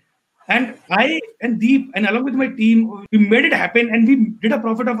say. And I and Deep and along with my team, we made it happen, and we did a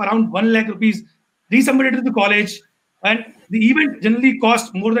profit of around 1 lakh rupees. Resubmitted to the college, and the event generally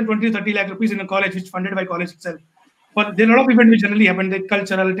cost more than 20 to 30 lakh rupees in a college, which funded by college itself. But there are a lot of events which generally happen, the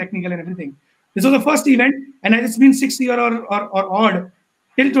cultural, technical, and everything. This was the first event, and it's been 6 years or odd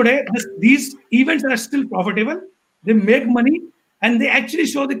till today. These events are still profitable. They make money, and they actually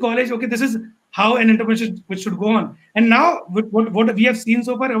show the college, okay, this is how an entrepreneurship which should go on. And now, with what we have seen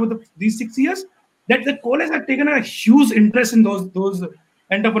so far over these 6 years, that the college have taken a huge interest in those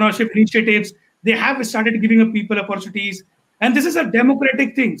entrepreneurship initiatives. They have started giving up people opportunities, and this is a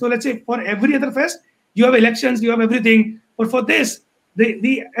democratic thing. So let's say for every other fest, you have elections, you have everything, but for this,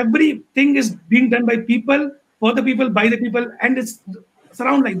 the everything is being done by people, for the people, by the people, and it's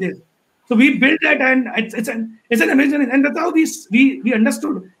around like this. So we built that, and it's an amazing, and that's how we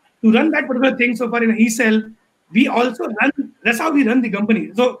understood to run that particular thing so far in e-cell. We also run. That's how we run the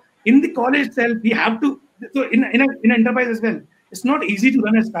company. So in the college itself, we have to. So in enterprise as well, it's not easy to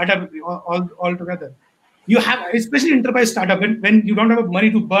run a startup all together. You have, especially enterprise startup, when you don't have money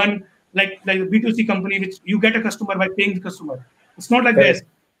to burn, like a B2C company, which you get a customer by paying the customer. It's not like Correct.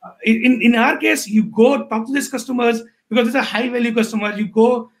 this. In our case, you go talk to these customers because it's a high value customer. You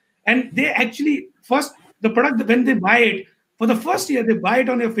go, and they actually first, the product, when they buy it for the first year, they buy it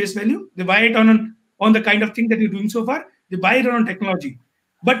on your face value. They buy it on the kind of thing that you're doing so far. They buy it on technology.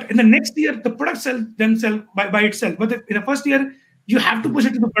 But in the next year, the product sell themselves by itself. But in the first year, you have to push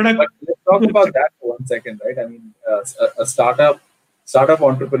it to the But product. let's talk about that for 1 second, right? I mean, a startup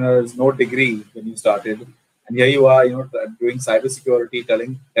entrepreneurs, no degree when you started, and here you are, doing cybersecurity,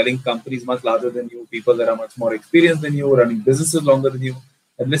 telling companies much larger than you, people that are much more experienced than you, running businesses longer than you,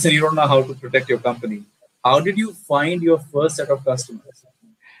 and listen, you don't know how to protect your company. How did you find your first set of customers?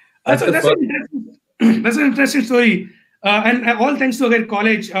 That's So the that's first. an interesting, that's an interesting story. And all thanks to our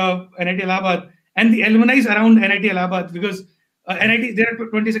college, NIT Allahabad, and the alumni around NIT Allahabad, because NIT, there are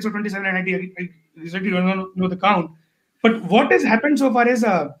 26 or 27 NIT, I exactly don't know the count. But what has happened so far is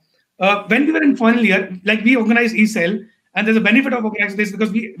when we were in final year, like we organized e-cell, and there's a benefit of organizing this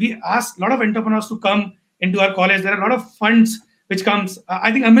because we asked a lot of entrepreneurs to come into our college. There are a lot of funds which comes.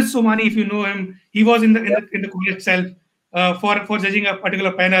 I think Amit Somani, if you know him, he was in the college itself for judging a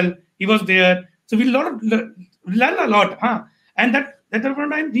particular panel. He was there, so we learn a lot, huh? And that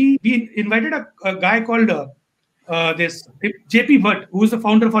time we invited a guy called this JP Bhatt, who is the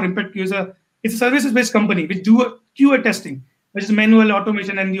founder for Impact Q. It's a services based company which do a QA testing, which is manual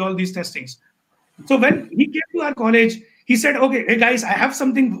automation and all these testings. So when he came to our college, he said, "Okay, hey guys, I have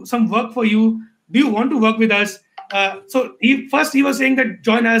some work for you. Do you want to work with us?" So he was saying that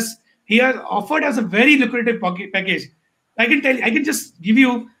join us. He has offered us a very lucrative package. I can just give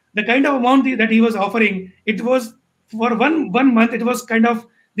you the kind of amount that he was offering. It was for one month. It was kind of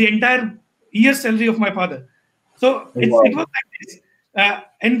the entire year's salary of my father. So it Wow. was like this.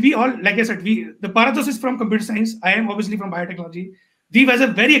 And we all, like I said, the Parathos is from computer science. I am obviously from biotechnology. Deep has a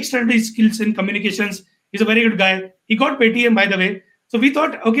very extraordinary skills in communications. He's a very good guy. He got Paytm, by the way. So we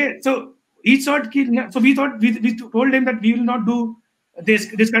thought, okay, so he thought, so we thought we told him that we will not do this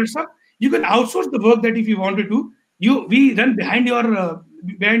kind of stuff. You can outsource the work that if you wanted to. We run behind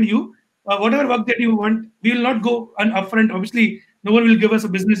you. Whatever work that you want, we will not go upfront. Obviously, no one will give us a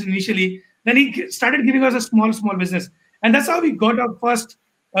business initially. Then he started giving us a small business, and that's how we got our first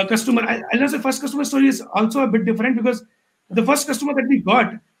customer. I'll say first customer story is also a bit different because the first customer that we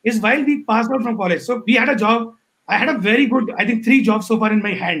got is while we passed out from college. So we had a job. I had a very good, I think, 3 jobs so far in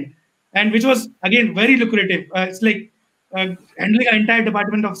my hand, and which was again very lucrative. It's like handling an entire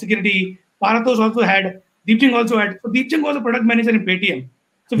department of security. Parathos also had, Deepchang also had. So Deepchang was a product manager in Paytm.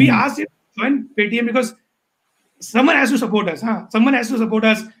 So we asked him to join Paytm because someone has to support us. Huh? Someone has to support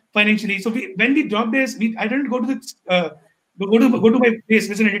us financially. So when we dropped this, I didn't go to the go to my place,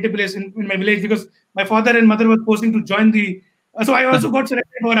 which is an native place in my village, because my father and mother were forcing to join the. So I also got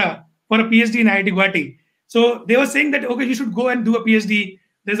selected for a PhD in IIT Guwahati. So they were saying that okay, you should go and do a PhD.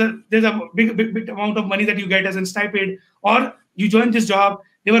 There's a big amount of money that you get as a stipend, or you join this job.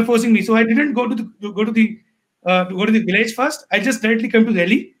 They were forcing me, so I didn't go to the village first. I just directly came to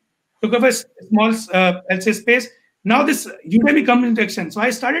Delhi, took up a small I'll say space. Now this Udemy comes into action. So I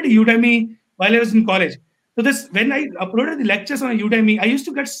started Udemy while I was in college. So this when I uploaded the lectures on Udemy, I used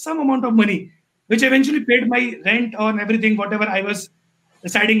to get some amount of money, which eventually paid my rent on everything, whatever I was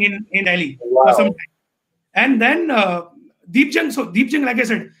residing in Delhi for some time. And then Deepchang, like I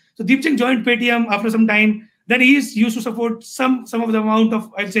said, so Deepchang joined Paytm after some time. Then he used to support some of the amount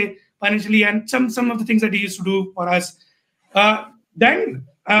of, I'll say, financially, and some of the things that he used to do for us. Then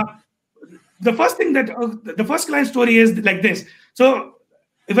the first thing that the first client story is like this. So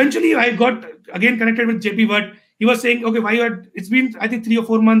eventually I got again connected with JP Bhatt. He was saying, okay, it's been I think 3 or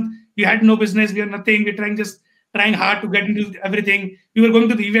 4 months. We had no business. We had nothing. We're trying hard to get into everything. We were going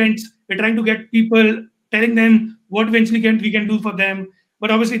to the events. We're trying to get people, telling them what eventually we can do for them.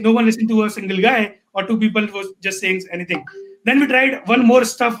 But obviously no one listened to a single guy or 2 people who was just saying anything. Then we tried one more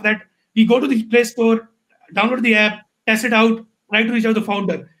stuff, that we go to the Play Store, download the app, test it out, try to reach out the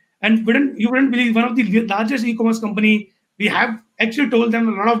founder. And you wouldn't believe, one of the largest e-commerce company, we have actually told them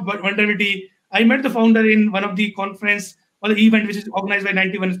a lot of vulnerability. I met the founder in one of the conference or the event which is organized by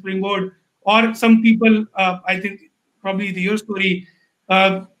 91 Spring Board, or some people, I think probably your story,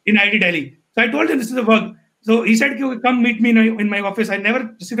 in IIT Delhi. So I told him this is the work. So he said, come meet me in my office. I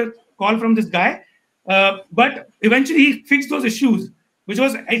never received a call from this guy. But eventually he fixed those issues, which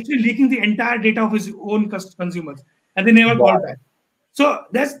was actually leaking the entire data of his own consumers. And they never called back. So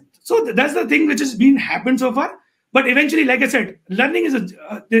that's the thing which has been happened so far. But eventually, like I said, learning is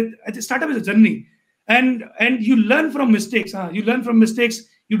the startup is a journey, and you learn from mistakes. You learn from mistakes.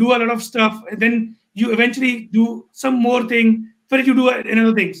 You do a lot of stuff, and then you eventually do some more thing. First, you do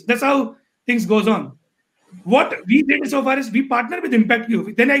another things. That's how things goes on. What we did so far is we partnered with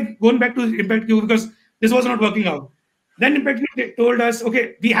ImpactQ. Then I gone back to ImpactQ because this was not working out. Then ImpactQ told us,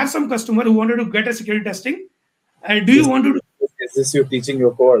 okay, we have some customer who wanted to get a security testing. Do you want to do? Is this you teaching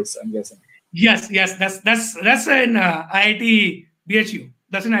your course? I'm guessing. Yes. That's in IIT BHU.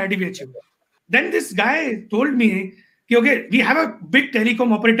 That's in IIT BHU. Then this guy told me, okay, we have a big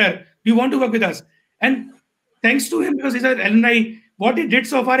telecom operator. Do you want to work with us? And thanks to him, because he's an alumni, what he did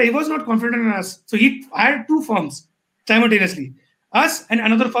so far, he was not confident in us. So he hired 2 firms simultaneously, us and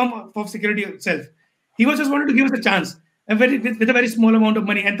another firm of security itself. He was just wanted to give us a chance, and with a very small amount of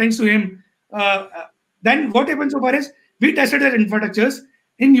money. And thanks to him, then what happened so far is we tested their infrastructures,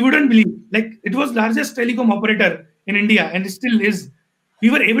 and you wouldn't believe, like it was largest telecom operator in India, and it still is. We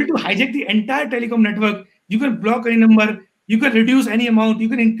were able to hijack the entire telecom network. You can block any number, you can reduce any amount, you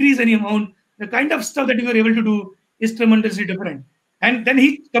can increase any amount. The kind of stuff that you were able to do is tremendously different. And then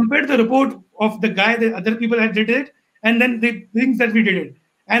he compared the report of the guy, the other people that did it, and then the things that we did it.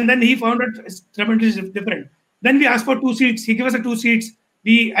 And then he found it is tremendously different. Then we asked for 2 seats. He gave us 2 seats.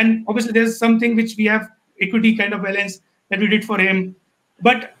 And obviously there's something which we have equity kind of balance that we did for him.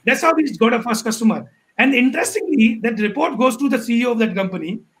 But that's how we got a first customer. And interestingly, that report goes to the CEO of that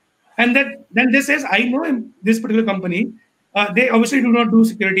company. And then they says, I know him, this particular company. They obviously do not do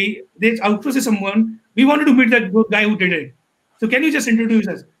security. They outsource someone. We wanted to meet that guy who did it. So can you just introduce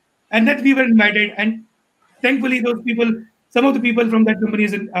us? And that we were invited. And thankfully, those people, some of the people from that company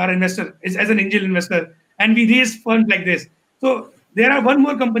are investor, is as an angel investor. And we raised funds like this. So there are one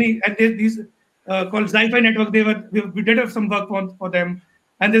more company, and these called Sci-Fi Network. We did have some work for them.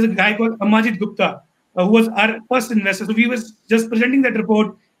 And there's a guy called Amajit Gupta, who was our first investor. So we was just presenting that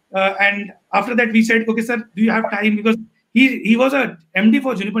report. And after that, we said, okay, sir, do you have time? Because he was a MD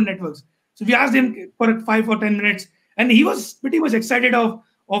for Juniper Networks. So we asked him for 5 or 10 minutes. And he was pretty much excited of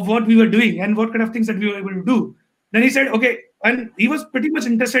what we were doing and what kind of things that we were able to do. Then he said, okay, and he was pretty much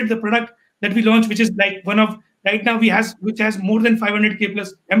interested in the product that we launched, which is like one of, right now which has more than 500K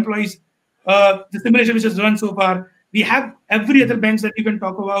plus employees. The simulation which is run so far, we have every other banks that you can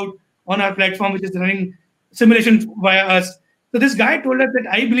talk about on our platform, which is running simulation via us. So this guy told us that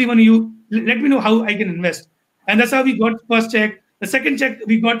I believe on you, let me know how I can invest. And that's how we got first check. The second check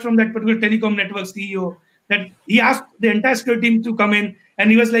we got from that particular telecom network CEO. that he asked the entire security team to come in, and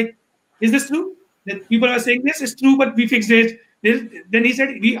he was like, "Is this true?" That people are saying, "Yes, it's true, but we fixed it." Then he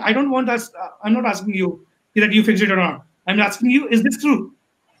said, I don't want us. I'm not asking you that you fixed it or not. I'm asking you, is this true?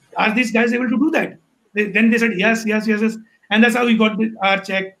 Are these guys able to do that?" Then they said, "Yes, yes, yes, yes," and that's how we got our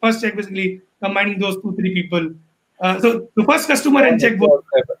check. First check, basically combining those 2-3 people. So the first customer and check both.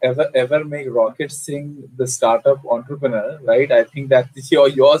 Ever make Rocket Singh the startup entrepreneur, right? I think that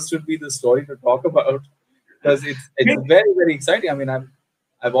yours should be the story to talk about, because it's very, very exciting. I mean,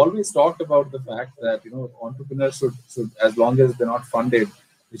 I've always talked about the fact that entrepreneurs should, as long as they're not funded,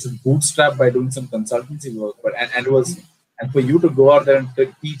 they should bootstrap by doing some consultancy work. But and for you to go out there and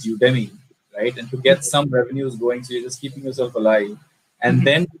teach Udemy, right, and to get some revenues going, so you're just keeping yourself alive, and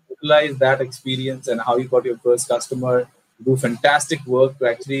then utilize that experience and how you got your first customer, do fantastic work to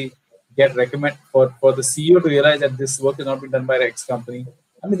actually get recommend for the CEO to realize that this work has not been done by X company.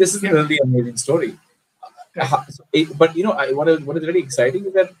 I mean, this is a really amazing story. But what is really exciting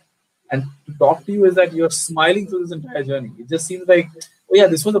is that, and to talk to you, is that you're smiling through this entire journey. It just seems like, oh yeah,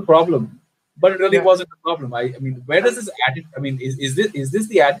 this was a problem, but it really wasn't a problem. I mean, where does this attitude? I mean, is this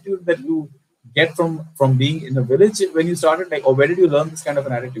the attitude that you get from being in a village when you started, like, or where did you learn this kind of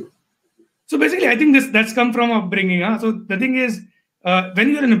an attitude? So basically, I think that's come from upbringing. So the thing is, when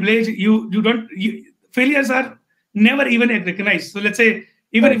you're in a village, failures are never even recognized. So let's say,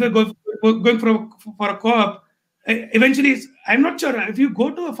 even if you're going for a co-op, eventually, I'm not sure if you go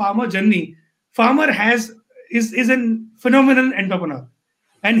to a farmer journey. Farmer is a phenomenal entrepreneur,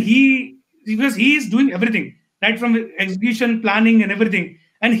 and because he is doing everything right from execution, planning, and everything.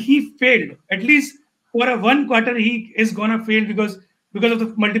 And he failed. At least for a 1 quarter, he is gonna fail because of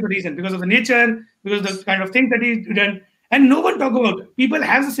the multiple reasons, because of the nature, because of the kind of things that he's done. And no one talk about. People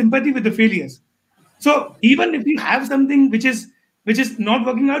have a sympathy with the failures. So even if you have something which is not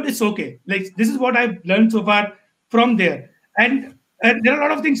working out, it's okay. Like, this is what I've learned so far from there. And there are a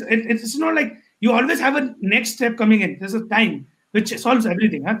lot of things. It's not like you always have a next step coming in. There's a time which solves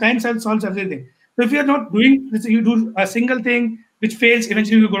everything. Time solves everything. So if you're not doing this, you do a single thing which fails,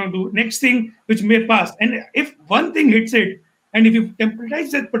 eventually you're going to do next thing which may pass. And if one thing hits it, and if you templatize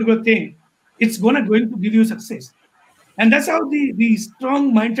that particular thing, it's going to give you success. And that's how the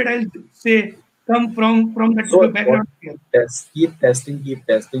strong mindset, I'll say, come from that background. Yes, keep testing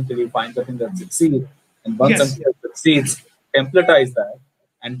till you find something that succeeds. And once something succeeds, templatize that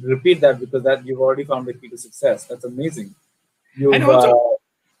and repeat that, because that you've already found the key to success. That's amazing. You've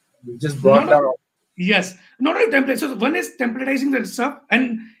just brought down. Yes, not only template. So one is templatizing the stuff,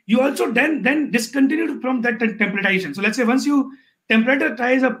 and you also then discontinue from that templatization. So let's say once you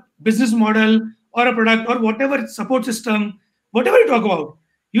templatize a business model or a product or whatever support system, whatever you talk about,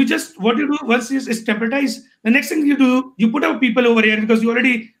 what you do once is templatize. The next thing you do, you put up people over here, because you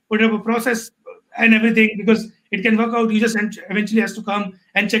already put up a process and everything, because it can work out. You just eventually has to come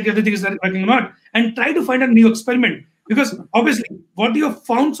and check everything is working or not, and try to find a new experiment. Because obviously, what you have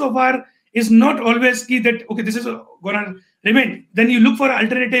found so far is not always key that, okay, this is going to remain. Then you look for an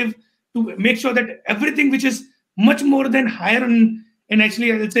alternative to make sure that everything which is much more than higher on, and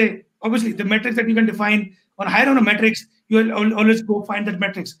actually, I will say, obviously, the metrics that you can define on higher on a metrics, you will always go find that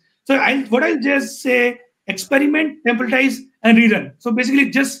metrics. So I'll just say, experiment, templatize, and rerun. So basically,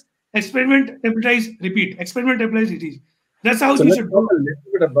 just experiment, templatize, repeat. Experiment, templatize, repeat. That's how you should talk a little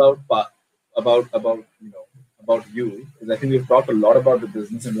bit about you, because I think we've talked a lot about the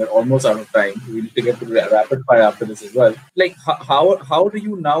business and we're almost out of time. We need to get to the rapid fire after this as well. Like, how do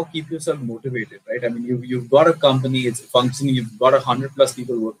you now keep yourself motivated, right? I mean, you've got a company, it's functioning, you've got 100+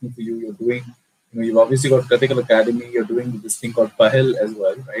 people working for you, you're doing, you've obviously got Critical Academy, you're doing this thing called Pahil as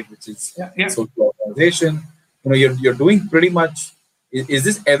well, right? Which is a social organization. You're doing pretty much. Is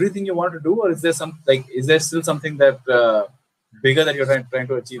this everything you want to do, or is there still something that bigger that you're trying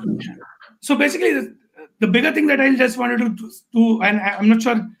to achieve? So basically, the bigger thing that I just wanted to do, and I'm not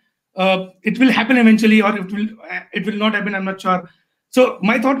sure it will happen eventually, or it will not happen. I'm not sure. So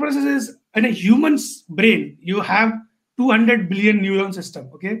my thought process is, in a human's brain, you have 200 billion neuron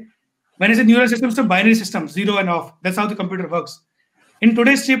system. Okay, when I say neural system, it's a binary system, 0 and off. That's how the computer works. In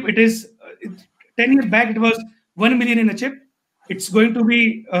today's chip, it is 10 years back, it was 1 million in a chip. It's going to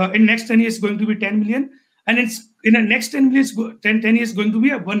be in next 10 years going to be 10 million, and it's in the next 10 years going to be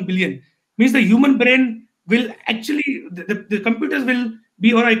a 1 billion. Means the human brain will actually, the computers will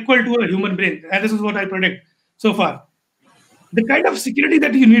be or equal to a human brain. And this is what I predict so far. The kind of security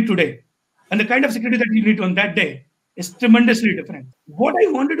that you need today and the kind of security that you need on that day is tremendously different. What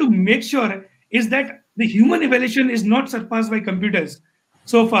I wanted to make sure is that the human evolution is not surpassed by computers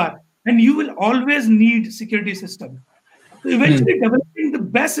so far. And you will always need security system. So eventually developing the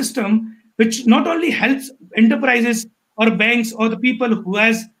best system which not only helps enterprises or banks or the people who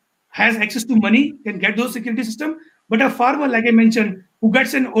has access to money can get those security system, but a farmer, like I mentioned, who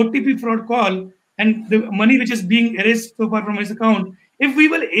gets an OTP fraud call and the money which is being erased so far from his account, if we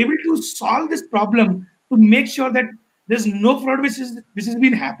were able to solve this problem to make sure that there's no fraud which has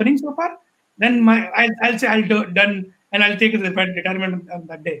been happening so far, then I'll say done, and I'll take a retirement on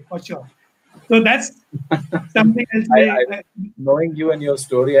that day for sure. So that's something else. Knowing you and your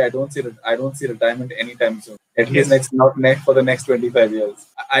story, I don't see retirement anytime soon. At least not next for the next 25 years.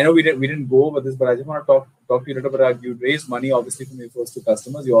 I know we didn't go over this, but I just want to talk to you a little bit about, you raised money obviously from your first two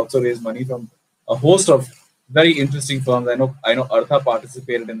customers. You also raised money from a host of very interesting firms. I know Artha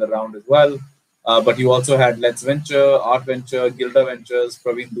participated in the round as well. But you also had Let's Venture, Art Venture, Gilda Ventures,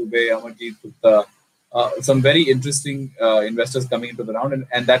 Praveen Dubey, Amarjeet Gupta, some very interesting investors coming into the round,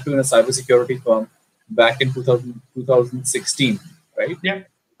 and that too in a cybersecurity firm back in 2016, right? Yeah.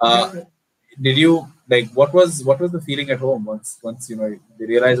 Did you what was the feeling at home once they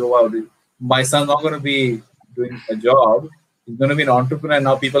realized, oh wow, my son's not going to be doing a job, he's going to be an entrepreneur, and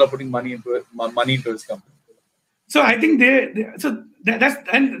now people are putting money into his company? So I think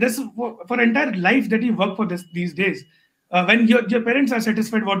that's for entire life that you work for these days. When your parents are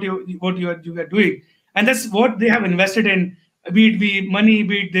satisfied what you are doing, and that's what they have invested in, be it money,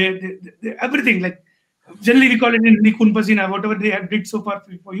 be it everything. Like generally we call it in Nikun Pasina, whatever they have did so far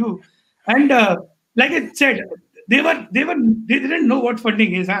for you. And like I said, they didn't know what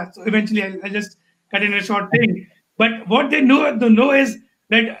funding is. So eventually I'll just cut in a short thing. But what they know is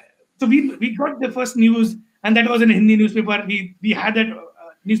that, so we got the first news, and that was in a Hindi newspaper. We had that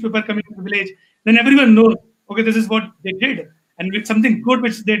newspaper coming to the village. Then everyone knows, okay, this is what they did, and it's something good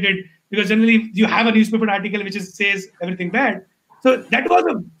which they did, because generally you have a newspaper article which says everything bad. So that was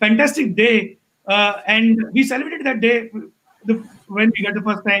a fantastic day, and we celebrated that day when we got the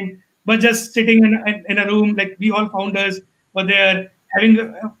first time, but just sitting in a room, like we all founders were there having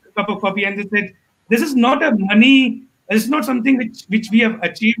a cup of coffee, and they said, this is not a money, this is not something which we have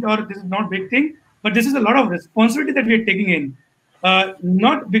achieved, or this is not big thing, but this is a lot of responsibility that we are taking in.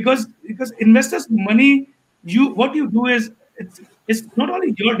 Not because investors' money, what you do is it's not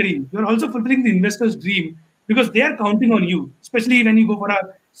only your dream, you're also fulfilling the investor's dream, because they are counting on you, especially when you go for a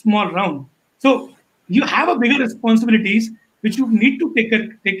small round. So you have a bigger responsibilities which you need to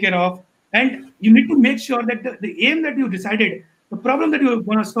take care of, and you need to make sure that the aim that you decided, the problem that you're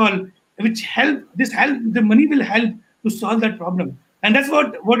going to solve, the money will help to solve that problem, and that's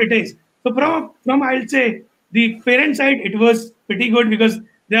what it is. So from I'll say the parent side, it was pretty good, because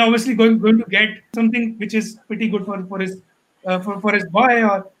they're obviously going to get something which is pretty good for his boy,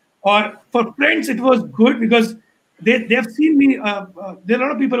 or for friends it was good, because they have seen me. There are a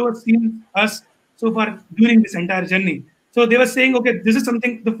lot of people who have seen us so far during this entire journey. So they were saying, okay, this is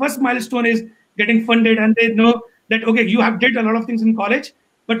something. The first milestone is getting funded, and they know that, okay, you have did a lot of things in college,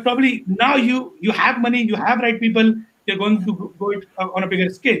 but probably now you have money, you have right people, you're going to go it on a bigger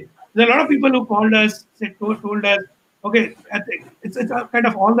scale. There are a lot of people who called us, told us, okay, it's a kind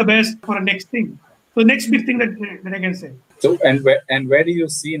of all the best for a next thing. So next big thing that I can say. So where do you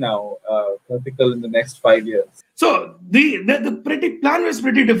see now Criticall in the next 5 years? So the plan was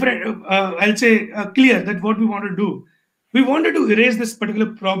pretty different. I'll say clear that what we want to do. We wanted to erase this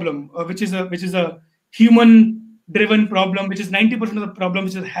particular problem, which is a human-driven problem, which is 90% of the problem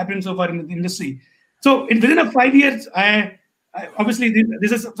which has happened so far in the industry. So within a 5 years, I obviously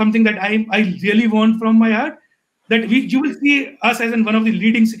this is something that I really want from my heart, that you will see us as in one of the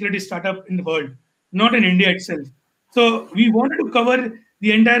leading security startup in the world, not in India itself. So we wanted to cover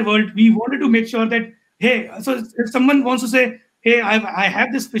the entire world. We wanted to make sure that, hey, so if someone wants to say, hey, I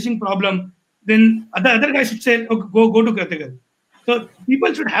have this phishing problem, then the other guy should say, okay, go to Criticall. So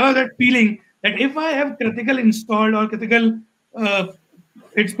people should have that feeling that if I have Criticall installed, or Criticall,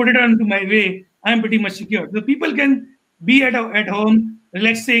 it's put it onto my way, I'm pretty much secure. The people can be at home,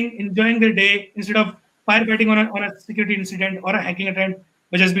 relaxing, enjoying their day, instead of firefighting on a security incident or a hacking attempt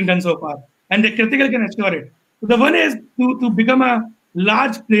which has been done so far. And the Criticall can assure it. So the one is to become a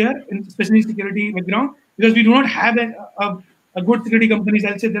large player, especially security background, because we do not have a good security companies.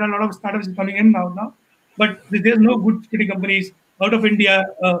 I'll say there are a lot of startups coming in now, but there's no good security companies out of India,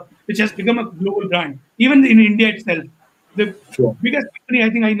 which has become a global brand. Even in India itself, the biggest company I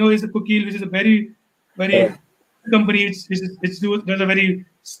think I know is the Cookeel, which is a very, very company which does a very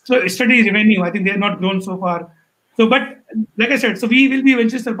steady revenue. I think they have not grown so far. So, but like I said, so we will be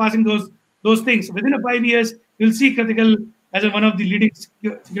eventually surpassing those things. Within 5 years, you'll see Criticall as one of the leading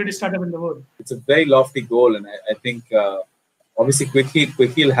security startup in the world. It's a very lofty goal, and I think obviously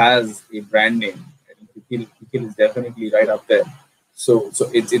Quickheal has a brand name. I think Quickheal is definitely right up there. So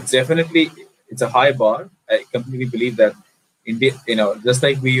it's definitely, it's a high bar. I completely believe that India, just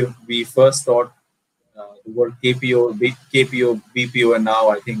like we first thought the word KPO, BPO, and now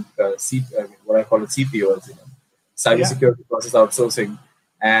I think what I call it CPO, as Yeah. cybersecurity process outsourcing,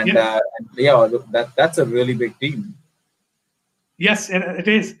 and, Yeah. and yeah, that's a really big team. Yes, it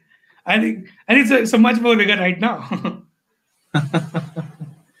is. I think, and it's a much more bigger right now.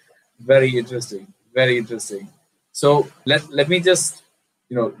 Very interesting. Very interesting. So let me just,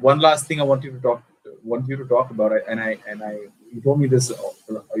 one last thing I want you to talk about, and I you told me this,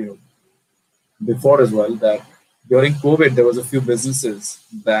 before as well, that during COVID there was a few businesses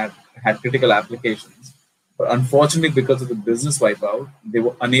that had critical applications, but unfortunately because of the business wipeout, they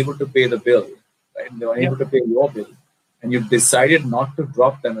were unable to pay the bill. Right? They were Yeah. unable to pay your bill, and you decided not to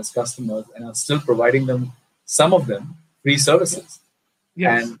drop them as customers and are still providing them, some of them, free services.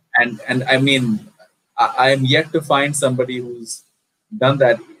 Yes. And I mean, I am yet to find somebody who's done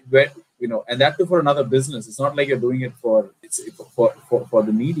that, where, and that too for another business. It's not like you're doing it for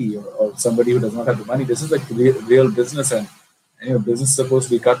the needy, or somebody who does not have the money. This is like real business, and business is supposed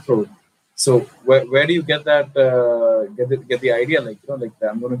to be cutthroat. So where do you get that, get the idea, like, like,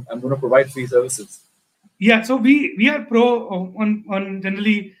 I'm gonna provide free services? Yeah, so we are pro on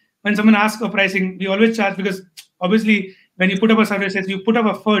generally when someone asks for pricing, we always charge, because obviously when you put up a services, you put up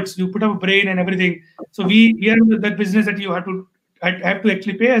efforts, you put up a brain and everything. So we are in that business that you have to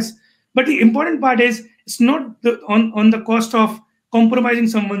actually pay us. But the important part is it's not on the cost of compromising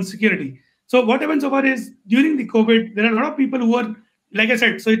someone's security. So what happens over is during the COVID, there are a lot of people who are, like I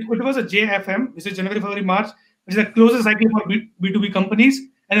said, so it was a JFM, which is January, February, March, which is the closest cycle for B2B companies,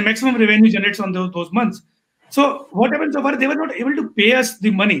 and the maximum revenue generates on those months. So what happens over, they were not able to pay us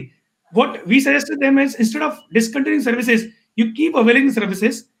the money. What we suggested them is, instead of discontinuing services, you keep availing the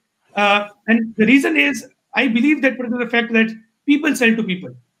services. And the reason is, I believe that because of the fact that people sell to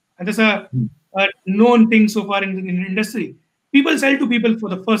people, and that's a known thing so far in the industry. People sell to people for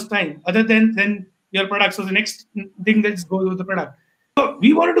the first time, other than your product. So the next thing that goes with the product. So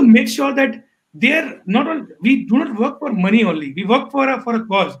we wanted to make sure that they're not on. We do not work for money only. We work for a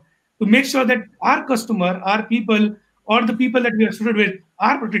cause, to make sure that our customer, our people, or the people that we are associated with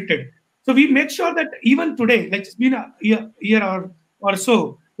are protected. So we make sure that even today, like it's been a year or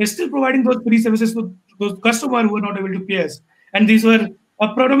so, we're still providing those free services to those customers who are not able to pay us. And these were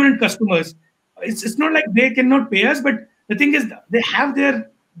predominant customers. It's not like they cannot pay us, but the thing is, they have their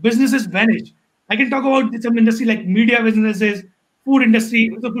businesses vanish. I can talk about some industry like media businesses, food industry.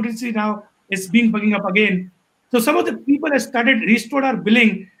 The food industry now is being bugging up again. So some of the people have started restored our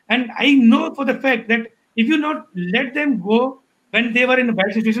billing, and I know for the fact that if you not let them go when they were in a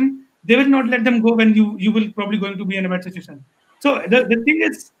bad situation, they will not let them go when you will probably going to be in a bad situation. So the thing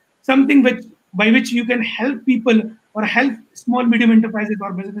is something which by which you can help people or help small medium enterprises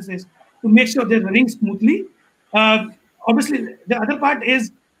or businesses to make sure they're running smoothly. Uh, Obviously, the other part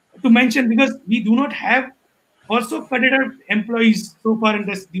is to mention, because we do not have also cutted our employees so far in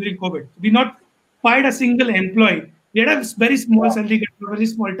this during COVID. We not fired a single employee. We had a very small salary for a very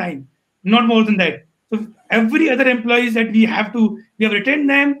small time, not more than that. So every other employees that we have retained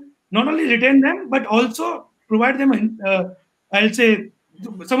them, not only retain them, but also provide them, I'll say,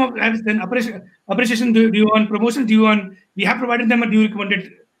 some of then appreciation due on, promotion due on. We have provided them a due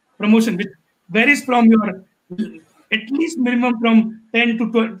recommended promotion, which varies from your at least minimum from 10 to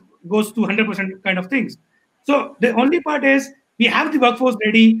 12, goes to 100% kind of things. So the only part is we have the workforce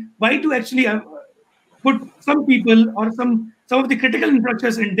ready. Why to actually put some people or some of the critical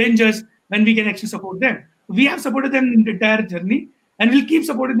infrastructures in dangers when we can actually support them? We have supported them in the entire journey, and we'll keep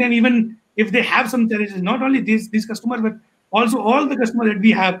supporting them even if they have some challenges. Not only these customers, but also all the customers that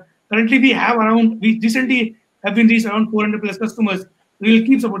we have. Currently, we recently have been reached around 400 plus customers. We will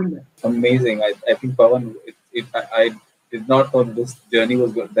keep supporting them. Amazing. I think, Pawan, I did not know that this journey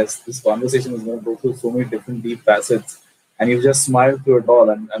was going, this conversation was going to go through so many different deep facets, and you just smiled through it all.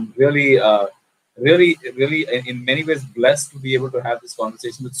 And I'm really, really, in many ways, blessed to be able to have this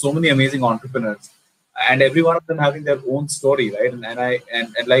conversation with so many amazing entrepreneurs, and every one of them having their own story, right?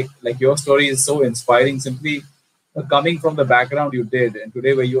 And like your story is so inspiring. Simply coming from the background you did, and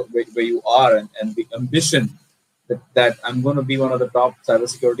today where you are, and the ambition that I'm going to be one of the top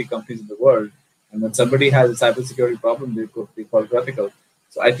cybersecurity companies in the world. And when somebody has a cybersecurity problem, they call Graphical.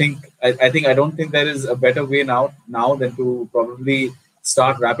 So I don't think there is a better way now than to probably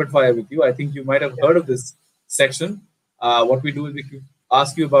start rapid fire with you. I think you might have heard of this section. What we do is we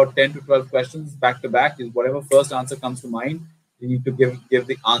ask you about 10 to 12 questions back to back. Is whatever first answer comes to mind, you need to give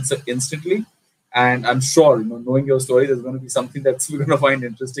the answer instantly. And I'm sure, knowing your story, there's going to be something that's we're going to find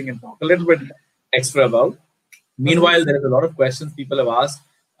interesting and talk a little bit extra about. Meanwhile, there is a lot of questions people have asked.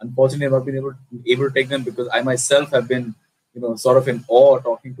 Unfortunately, I've not been able to take them because I myself have been, sort of in awe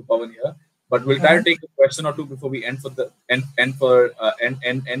talking to Pawan here. But we'll try to take a question or two before we end for the end for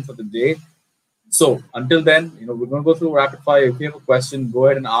the day. So until then, we're going to go through rapid fire. If you have a question, go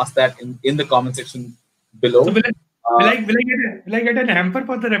ahead and ask that in the comment section below. So will I get an hamper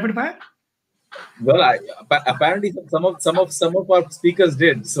for the rapid fire? Well, apparently some of our speakers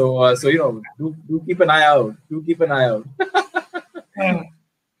did. So do keep an eye out. Do keep an eye out.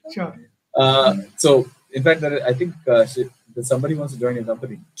 Sure. So in fact, I think somebody wants to join your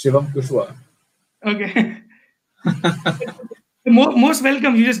company. Shivam Kushwa. Okay. Most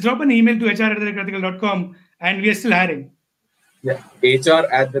welcome. You just drop an email to hr@kratikal.com and we are still hiring. Yeah,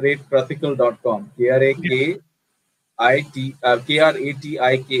 hr@kratikal.com.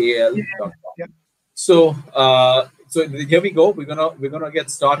 KRATIKAL.com. Yeah. So here we go. We're gonna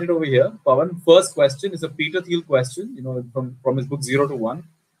get started over here. Pawan, first question is a Peter Thiel question. From his book 0 to 1.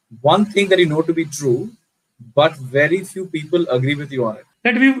 One thing that you know to be true, but very few people agree with you on it.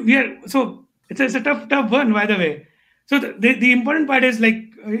 That we are so it's a tough one, by the way. So the important part is, like,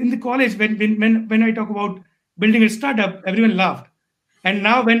 in the college when I talk about building a startup, everyone laughed. And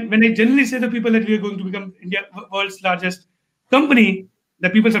now when I generally say to people that we are going to become world's largest company, the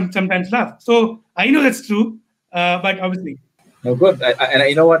people sometimes laugh. So I know that's true, but obviously. No, good. And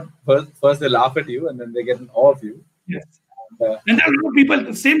you know what? First they laugh at you, and then they get in awe of you. Yes. And there are a lot of people,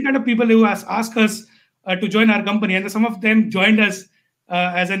 the same kind of people who ask us to join our company, and some of them joined us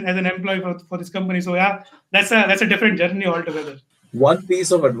as an employee for this company. So yeah, that's a different journey altogether. One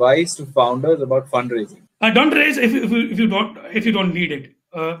piece of advice to founders about fundraising: don't raise if you don't need it.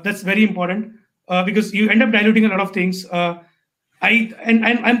 That's very important because you end up diluting a lot of things.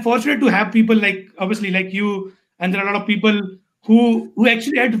 I'm fortunate to have people like you, and there are a lot of people who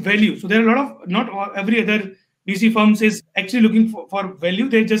actually add value. So there are a lot of, not every other VC firms is actually looking for value.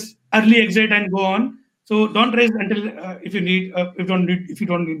 They just early exit and go on. So don't raise until if you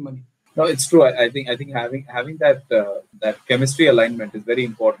don't need money. No, it's true. I think having that chemistry alignment is very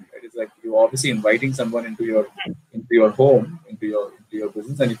important. Right? It's like you're obviously inviting someone into your home, into your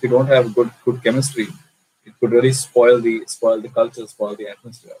business, and if you don't have good chemistry, it could really spoil the culture, spoil the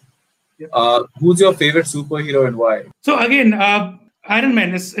atmosphere. Yep. Who's your favorite superhero and why? So again, Iron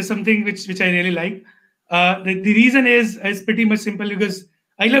Man is something which I really like. The reason is pretty much simple, because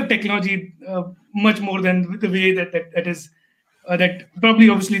I love technology much more than the way that is. That probably,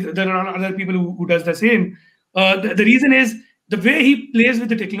 obviously, there are other people who does the same. The reason is the way he plays with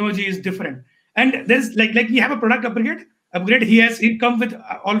the technology is different. And there's like we have a product upgrade. He comes with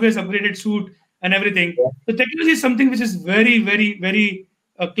always upgraded suit and everything. Yeah. The technology is something which is very, very, very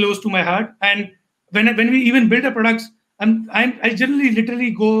close to my heart. And when we even build the products, I generally literally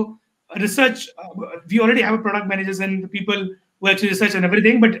go research. We already have a product managers and the people who actually research and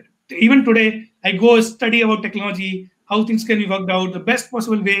everything. But even today, I go study about technology, how things can be worked out, the best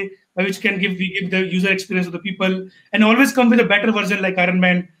possible way by which we give the user experience to the people, and always come with a better version like Iron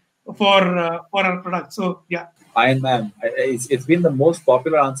Man for our product. So yeah. Iron Man. It's been the most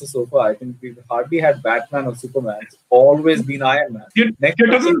popular answer so far. I think we've hardly had Batman or Superman. It's always been Iron Man. You're talking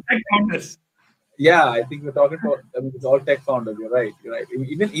about tech founders. Yeah, I think we're talking about. I mean, it's all tech founders. You're right.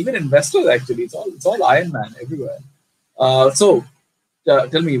 Even investors, actually. It's all Iron Man everywhere. So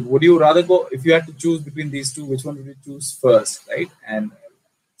tell me, would you rather go, if you had to choose between these two, which one would you choose first, right? And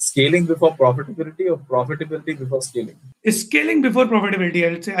scaling before profitability or profitability before scaling? Scaling before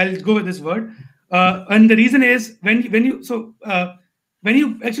profitability. I'll go with this word. And the reason is when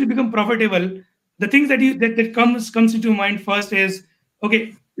you actually become profitable, the things that comes into your mind first is,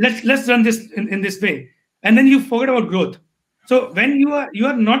 okay, let's run this in this way, and then you forget about growth. So when you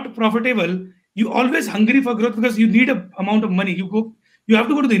are not profitable, you always hungry for growth because you need a amount of money. You have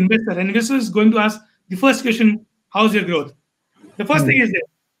to go to the investor, and investor is going to ask the first question: how's your growth? The first thing is that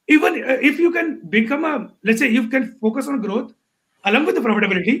even if you can become let's say you can focus on growth along with the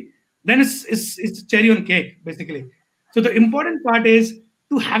profitability, then it's cherry on cake, basically. So the important part is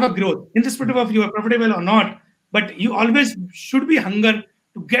to have a growth, irrespective of you are profitable or not. But you always should be hunger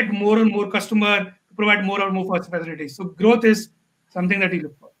to get more and more customer, to provide more and more facilities. So growth is something that you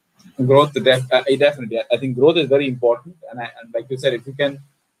look for. Growth, definitely. I think growth is very important, and like you said, if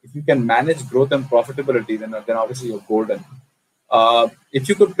you can manage growth and profitability, then obviously you're golden. If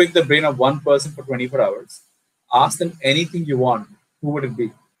you could pick the brain of one person for 24 hours, ask them anything you want, who would it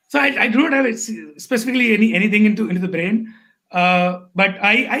be? So I do not have specifically anything into the brain, but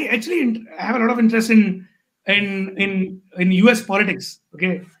I actually have a lot of interest in US politics.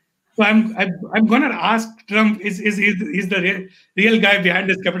 Okay, so I'm gonna ask Trump is the real guy behind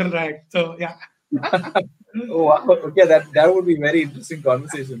this Capitol riot. So yeah. Oh, wow. Okay, that would be very interesting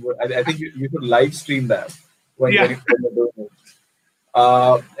conversation. I think you should live stream that when Yeah. you're doing it.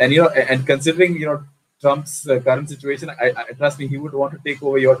 And and considering Trump's current situation, I trust me, he would want to take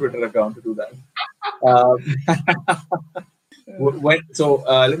over your Twitter account to do that.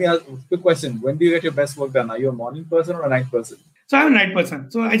 Let me ask a quick question. When do you get your best work done? Are you a morning person or a night person? So I'm a night person.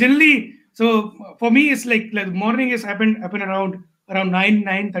 So I generally, so for me, it's like morning is happen around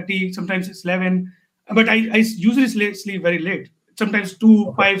 9:30. Sometimes it's 11. But I usually sleep very late. Sometimes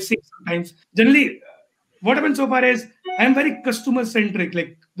 2, 5, 6. Sometimes generally, what happens so far is I'm very customer centric.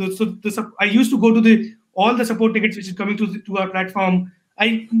 Like I used to go to the all the support tickets which is coming to our platform.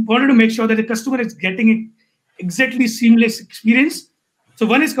 I wanted to make sure that the customer is getting it exactly seamless experience. So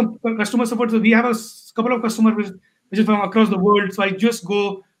one is customer support. So we have a couple of customers which is from across the world. So I just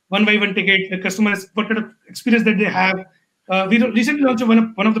go one by one ticket. The customers, what kind of experience that they have. We recently launched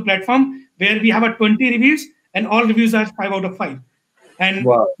one of the platform where we have a 20 reviews and all reviews are 5 out of 5. And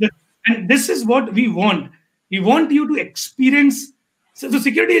Wow. and this is what we want. We want you to experience. So the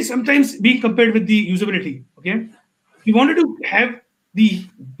security is sometimes being compared with the usability. Okay, we wanted to have the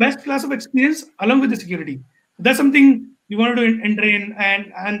best class of experience along with the security. That's something we wanted to enter in,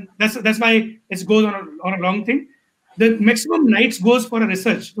 and that's why it goes on a long thing. The maximum nights goes for a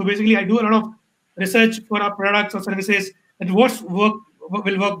research. So basically, I do a lot of research for our products or services and will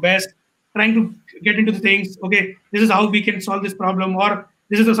work best. Trying to get into the things. Okay, this is how we can solve this problem, or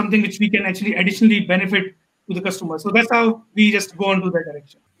this is something which we can actually additionally benefit to the customer. So that's how we just go into that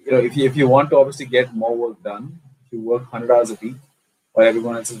direction. If you want to obviously get more work done, if you work 100 hours a week, while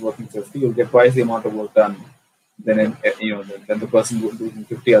everyone else is working 50, you'll get twice the amount of work done than the person who do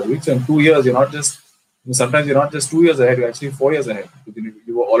 50 hours a week. So in 2 years, you're not just sometimes you're not just 2 years ahead, you're actually 4 years ahead.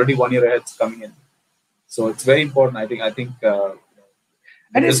 You were already 1 year ahead coming in. So it's very important. I think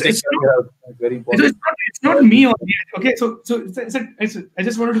and it's not, very important. It's not me only. Okay, so I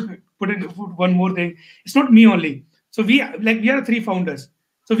just wanted to put one more thing. It's not me only. So we are 3 founders.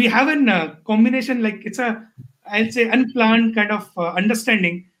 So we have a combination, like it's I'll say unplanned kind of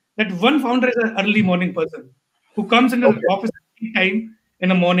understanding that one founder is an early morning person who comes into the office at time in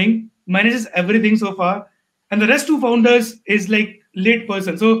the morning, manages everything so far, and the rest 2 founders is like late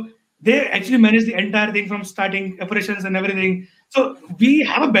person. So they actually manage the entire thing from starting operations and everything. So we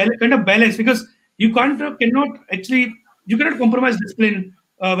have a kind of balance because you cannot compromise discipline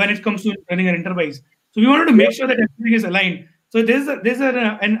when it comes to running an enterprise. So we wanted to make sure that everything is aligned. So there's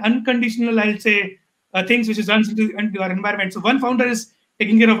an unconditional, I'll say, things which is runs into our environment. So one founder is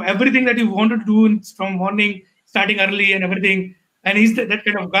taking care of everything that you wanted to do from morning, starting early and everything. And he's that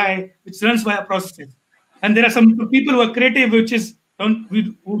kind of guy which runs via processes. And there are some people who are creative, who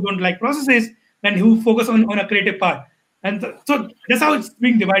don't like processes and who focus on a creative part. And so that's how it's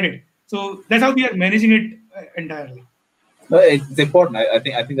being divided. So that's how we are managing it entirely. No, it's important. I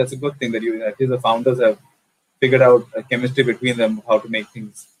think that's a good thing that the founders have figured out a chemistry between them, how to make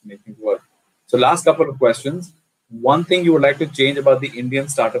things work. So last couple of questions. One thing you would like to change about the Indian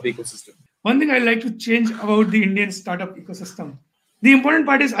startup ecosystem? One thing I'd like to change about the Indian startup ecosystem. The important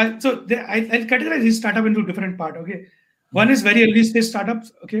part is, I'll categorize this startup into different part. Okay, one is very early stage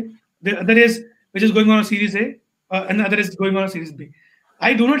startups. Okay, the other is which is going on a Series A, and the other is going on a Series B.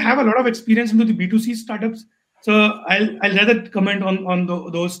 I do not have a lot of experience into the B2C startups, so I'll rather comment on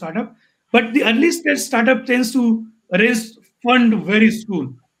those startups. But the early stage startup tends to raise fund very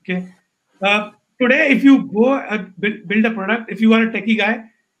soon. Okay, today if you go build a product, if you are a techie guy,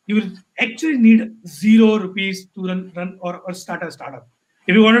 you will actually need 0 rupees to run or start a startup.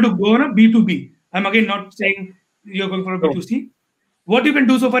 If you wanted to go on a B2B, I'm again not saying you're going for a B2C. What you can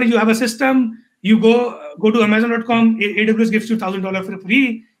do so far is you have a system. You go to Amazon.com. AWS gives you $1,000 for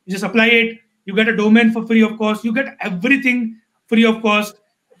free. You just apply it. You get a domain for free of cost. You get everything free of cost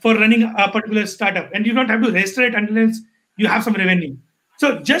for running a particular startup, and you don't have to register it unless you have some revenue.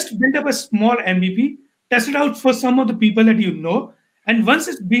 So just build up a small MVP, test it out for some of the people that you know, and once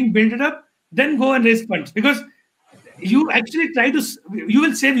it's being built up, then go and raise funds, because you actually you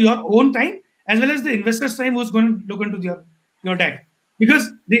will save your own time as well as the investor's time who's going to look into your deck.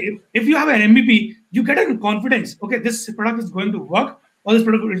 Because if you have an MVP, you get a confidence. Okay, this product is going to work, or this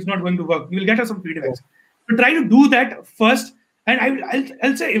product is not going to work. You will get some feedback. So try to do that first, and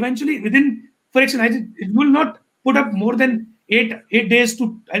I'll say eventually within friction, it will not put up more than 8 days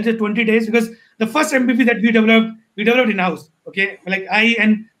to, I'll say 20 days, because the first MVP that we developed in-house. Okay, like I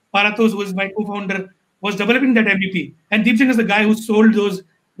and Parathos, who is my co-founder, was developing that MVP, and Deep Singh is the guy who sold those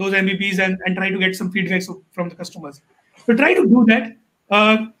MVPs and try to get some feedback from the customers. So try to do that.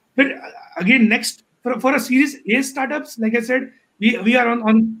 But again, next for a Series A startups, like I said, we are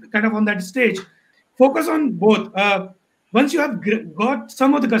on kind of on that stage. focus on both. Once you have got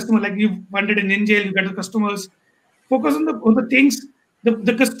some of the customer, like you've funded an angel, you get the customers. Focus on the things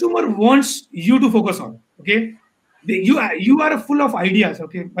the customer wants you to focus on. Okay, you are full of ideas.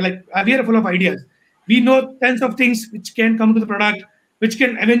 Okay, like we are full of ideas. We know tons of things which can come to the product, which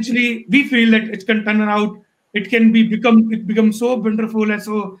can eventually we feel that it can turn out. It can become so wonderful and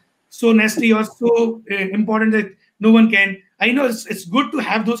so nasty or so important that no one can. I know it's good to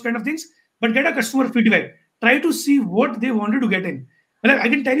have those kind of things, but get a customer feedback. Try to see what they wanted to get in. Well, I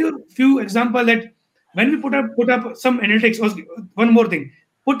can tell you a few examples that when we put up some analytics. One more thing,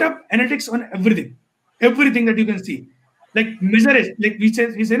 put up analytics on everything that you can see. Like measure it. Like we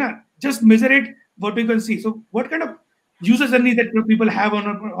say, na, just measure it. What you can see. So what kind of user journey that people have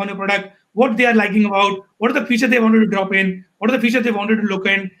on a product, what they are liking about, what are the features they wanted to drop in, what are the features they wanted to look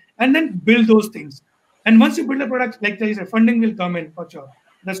in, and then build those things. And once you build a product, like I said, funding will come in for sure.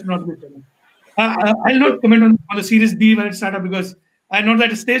 That's not good. I'll not comment on the Series B when it started because I'm not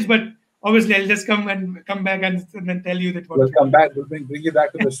at a stage, but obviously I'll just come back and then tell you that what. We'll come back. We'll bring you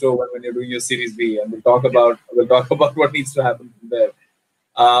back to the show when you're doing your Series B, and we'll talk about what needs to happen from there.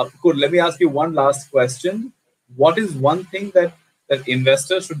 Cool. Let me ask you one last question. What is one thing that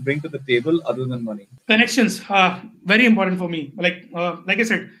investors should bring to the table other than money? Connections are very important for me. Like I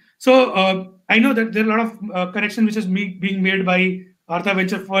said, so I know that there are a lot of connections which is being made by Artha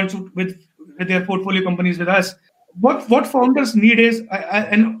Venture Funds with their portfolio companies with us. What founders need is,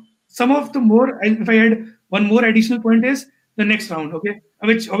 and some of the more, if I add one more additional point is the next round, okay,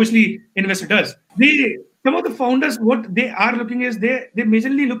 which obviously investor does. Some of the founders, what they are looking is they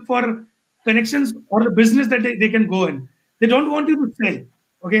majorly look for connections or the business that they can go in. They don't want you to sell.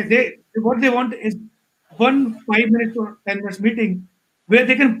 Okay, what they want is 5 minutes or 10 minutes meeting where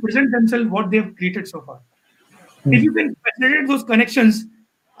they can present themselves what they have created so far. If you can facilitate those connections,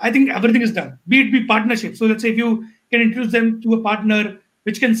 I think everything is done. Be partnership. So let's say if you can introduce them to a partner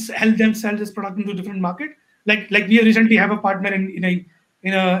which can help them sell this product into different market. Like we recently have a partner in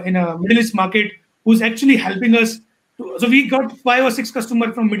a Middle East market who's actually helping us. So we got 5 or 6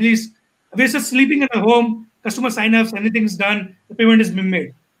 customers from Middle East. We're just sleeping in a home. Customer signups, anything's done. The payment is being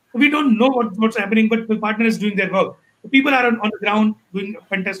made. So we don't know what's happening, but the partner is doing their work. The people are on the ground doing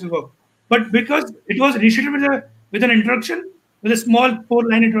fantastic work. But because it was initiated with an introduction, with a small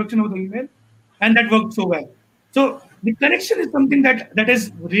 4-line introduction of the email, and that worked so well. So the connection is something that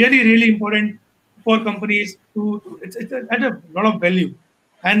is really, really important for companies it's at a lot of value.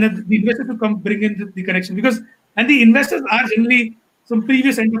 And the investors to come bring in the connection and the investors are generally some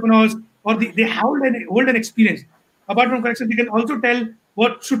previous entrepreneurs or they hold an experience. Apart from connection, they can also tell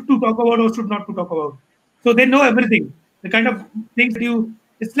what should to talk about or should not to talk about. So they know everything. The kind of things that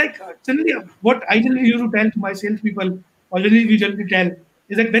it's like generally what I generally used to tell to my salespeople, or we generally tell,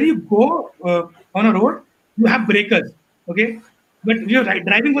 is that when you go on a road, you have breakers, okay? But if you're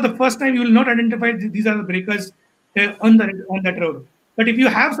driving for the first time, you will not identify these are the breakers on that road. But if you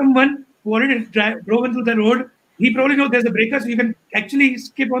have someone who already drove through the road, he probably knows there's a breaker, so you can actually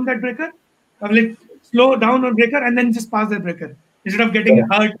skip on that breaker, or like slow down on breaker, and then just pass that breaker instead of getting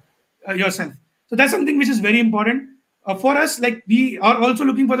hurt yourself. So that's something which is very important for us. Like we are also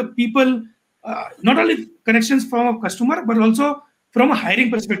looking for the people, not only connections from a customer, but also from a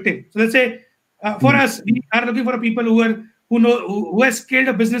hiring perspective. So let's say for us, we are looking for people who has scaled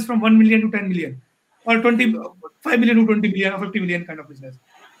a business from 1 million to 10 million, or 5 million to 20 million, or 50 million kind of business.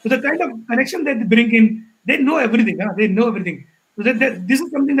 So the kind of connection that they bring in, they know everything. They know everything. So this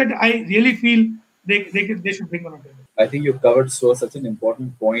is something that I really feel they should bring on. I think you covered such an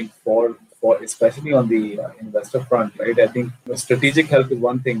important point for especially on the investor front, right? I think strategic help is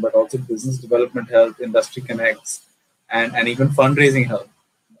one thing, but also business development help, industry connects, and even fundraising help,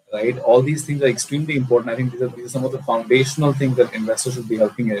 right? All these things are extremely important. I think these are some of the foundational things that investors should be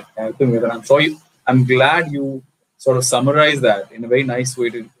helping with. And I'm glad you sort of summarize that in a very nice way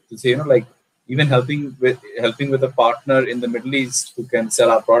to say, like even helping with a partner in the Middle East who can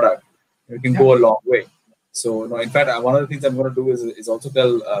sell our product, we can go a long way. So, in fact, one of the things I'm going to do is also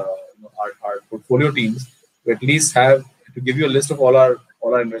tell our portfolio teams to at least have to give you a list of all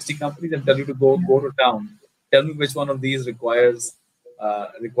our investing companies and tell you to go to town. Tell me which one of these requires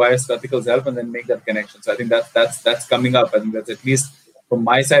Pratik's help, and then make that connection. So I think that's coming up. I think that's at least from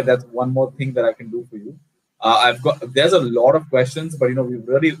my side. That's one more thing that I can do for you. There's a lot of questions, but we've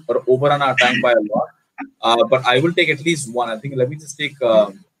really overrun our time by a lot. But I will take at least one. I think let me just take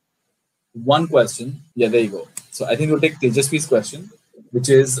one question. Yeah, there you go. So I think we'll take Tejasvi's question, which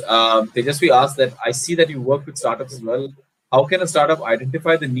is Tejasvi asked that I see that you work with startups as well. How can a startup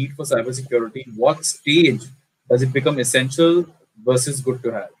identify the need for cybersecurity? What stage does it become essential versus good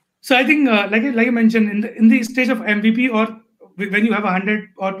to have? So I think, like I mentioned, in the stage of MVP, or when you have 100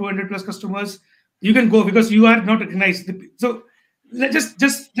 or 200 plus customers, you can go because you are not recognized. So let's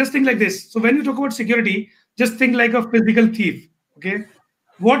just think like this. So when you talk about security, just think like a physical thief. Okay,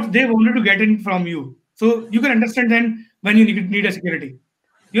 what they wanted to get in from you. So you can understand then when you need a security.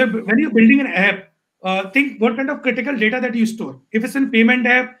 When you're building an app, think what kind of critical data that you store. If it's a payment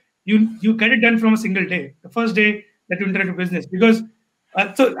app, you get it done from a single day, the first day that you enter into business. Because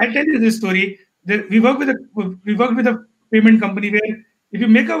so I'll tell you this story. We work with a payment company where if you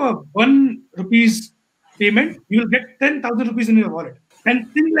make a 1 rupees payment, you will get 10,000 rupees in your wallet.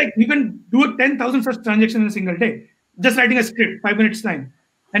 And things like you can do a 10,000 such transactions in a single day, just writing a script, 5 minutes time,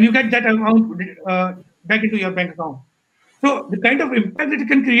 and you get that amount back into your bank account. So the kind of impact that it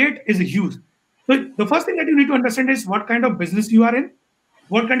can create is huge. So the first thing that you need to understand is what kind of business you are in,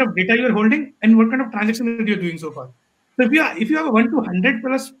 what kind of data you are holding, and what kind of transaction that you're doing so far. So if you have a 1 to 100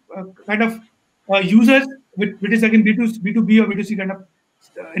 plus kind of users, which is like in B2B or B2C kind of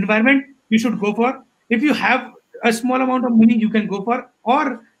environment, you should go for. If you have a small amount of money, you can go for.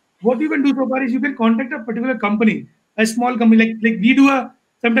 Or what you can do so far is you can contact a particular company, a small company, like we do a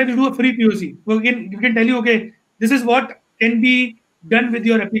sometimes we do a free POC. So again, we can tell you, okay, this is what can be done with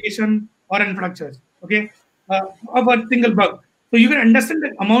your application or infrastructures. Okay, of a single bug. So you can understand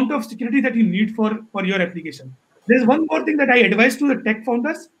the amount of security that you need for your application. There's one more thing that I advise to the tech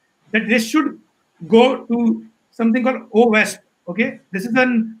founders, that they should go to something called OWASP. Okay, this is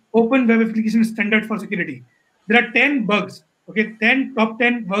an open web application standard for security. There are 10 bugs. Okay, 10 top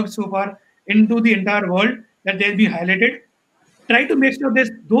 10 bugs so far into the entire world that they'll be highlighted. Try to make sure that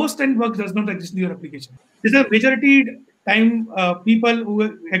those 10 bugs does not exist in your application. There's a majority time people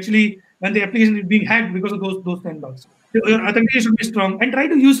who actually when the application is being hacked because of those 10 bugs. So your authentication should be strong, and try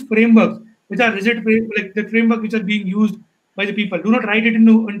to use frameworks which are rigid, like the framework which are being used by the people. Do not write it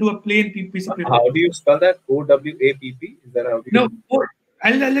into a plain piece of paper. How do you spell that? OWAPP? Is that how you No,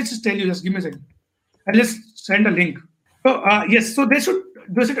 let's just tell you. Just give me a second. I'll just send a link. So yes, so they should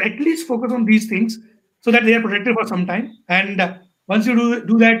at least focus on these things so that they are protected for some time. And once you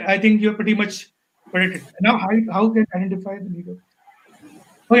do that, I think you're pretty much protected. Now, how can I identify the leader?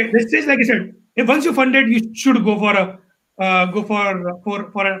 Okay, this is like I said. If once you funded, you should go for a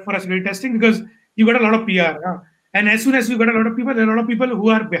security testing, because you got a lot of PR. And as soon as you got a lot of people, there are a lot of people who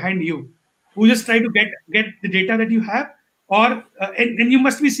are behind you, who just try to get the data that you have, or and you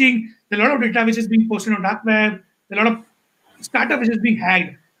must be seeing a lot of data which is being posted on dark web, a lot of startup which is being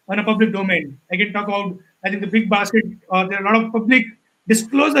hacked on a public domain. I can talk about, I think, the big basket. There are a lot of public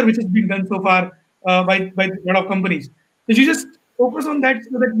disclosure which has been done so far by a lot of companies. So you just focus on that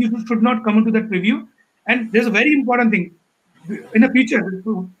so that you should not come into that preview. And there's a very important thing in the future,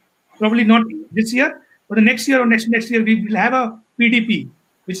 probably not this year, but the next year or next year, we will have a PDP,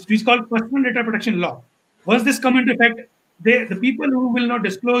 which is called Personal Data Protection Law. Once this come into effect, the people who will not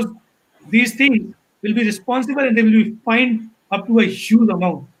disclose these things will be responsible, and they will be fined up to a huge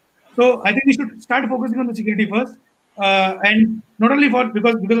amount. So I think we should start focusing on the security first, and not only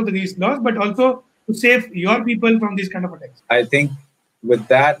because of these laws, but also to save your people from these kind of attacks. I think with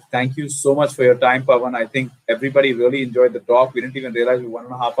that, thank you so much for your time, Pawan. I think everybody really enjoyed the talk. We didn't even realize we're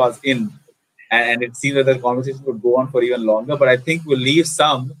 1.5 hours in, and it seems that the conversation would go on for even longer. But I think we'll leave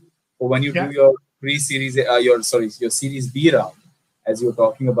some for when you do your pre-series, your series B round, as you were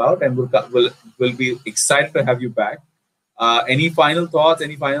talking about, and we'll be excited to have you back. Any final thoughts?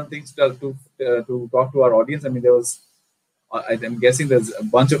 Any final things to talk to our audience? I mean, I'm guessing there's a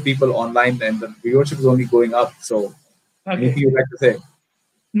bunch of people online, and the viewership is only going up. So, anything you'd like to say?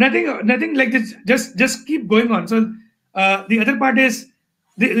 Nothing like this. Just keep going on. So, the other part is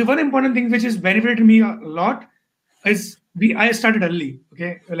the one important thing which has benefited me a lot is I started early.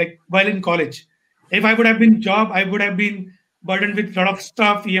 Okay, like while in college. If I would have been job, I would have been burdened with a lot of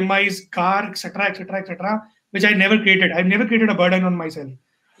stuff, EMIs, car, etc., which I never created. I've never created a burden on myself.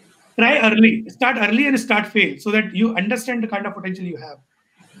 Try early, start early, and start fail, so that you understand the kind of potential you have.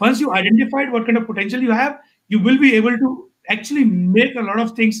 Once you identified what kind of potential you have, you will be able to actually make a lot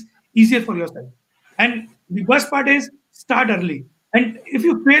of things easier for yourself. And the worst part is start early. And if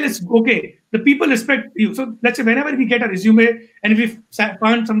you fail, it's okay. The people respect you. So let's say whenever we get a resume and if we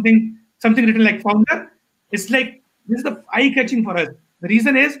found something written like founder, it's like this is the eye-catching for us. The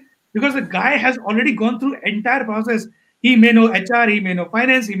reason is because the guy has already gone through entire process. He may know HR, he may know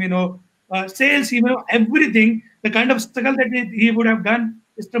finance, he may know sales, he may know everything. The kind of struggle that he would have done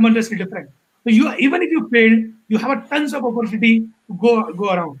is tremendously different. So even if you failed, you have a tons of opportunity to go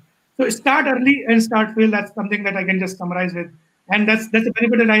around. So start early and start fail. That's something that I can just summarize with, and that's the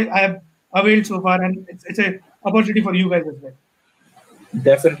benefit that I have availed so far, and it's an opportunity for you guys as well.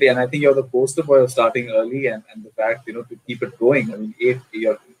 Definitely, and I think you're the poster boy of starting early, and the fact to keep it going. I mean,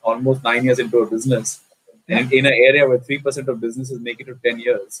 you're almost 9 years into a business, Yeah. and in an area where 3% of businesses make it to 10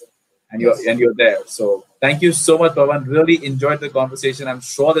 years, and Yes. you're there. So thank you so much, Pawan. Really enjoyed the conversation. I'm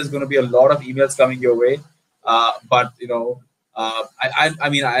sure there's going to be a lot of emails coming your way, but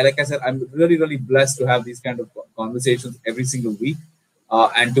like I said, I'm really blessed to have these kind of conversations every single week.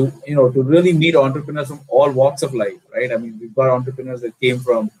 And to really meet entrepreneurs from all walks of life, right? I mean, we've got entrepreneurs that came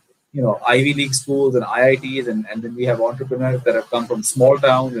from Ivy League schools and IITs, and then we have entrepreneurs that have come from small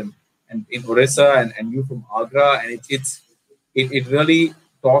towns and in Orissa, and you from Agra, and it really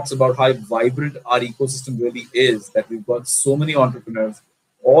talks about how vibrant our ecosystem really is. That we've got so many entrepreneurs,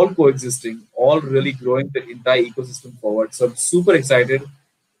 all coexisting, all really growing the entire ecosystem forward. So I'm super excited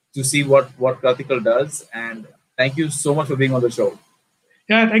to see what Pratikal does, and thank you so much for being on the show.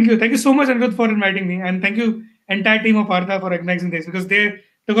 Yeah, thank you. Thank you so much, Anirudh, for inviting me. And thank you, entire team of Artha, for organizing this, because they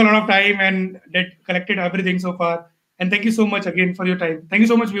took a lot of time and they collected everything so far. And thank you so much again for your time. Thank you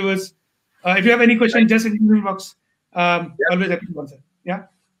so much, viewers. If you have any questions, just in the box. Yeah. Always happy to answer. Yeah.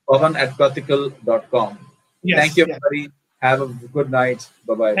 Pawan@pratikal.com. Thank Yes. you, Yeah. everybody. Have a good night.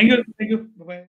 Bye bye. Thank you. Thank you. Bye bye.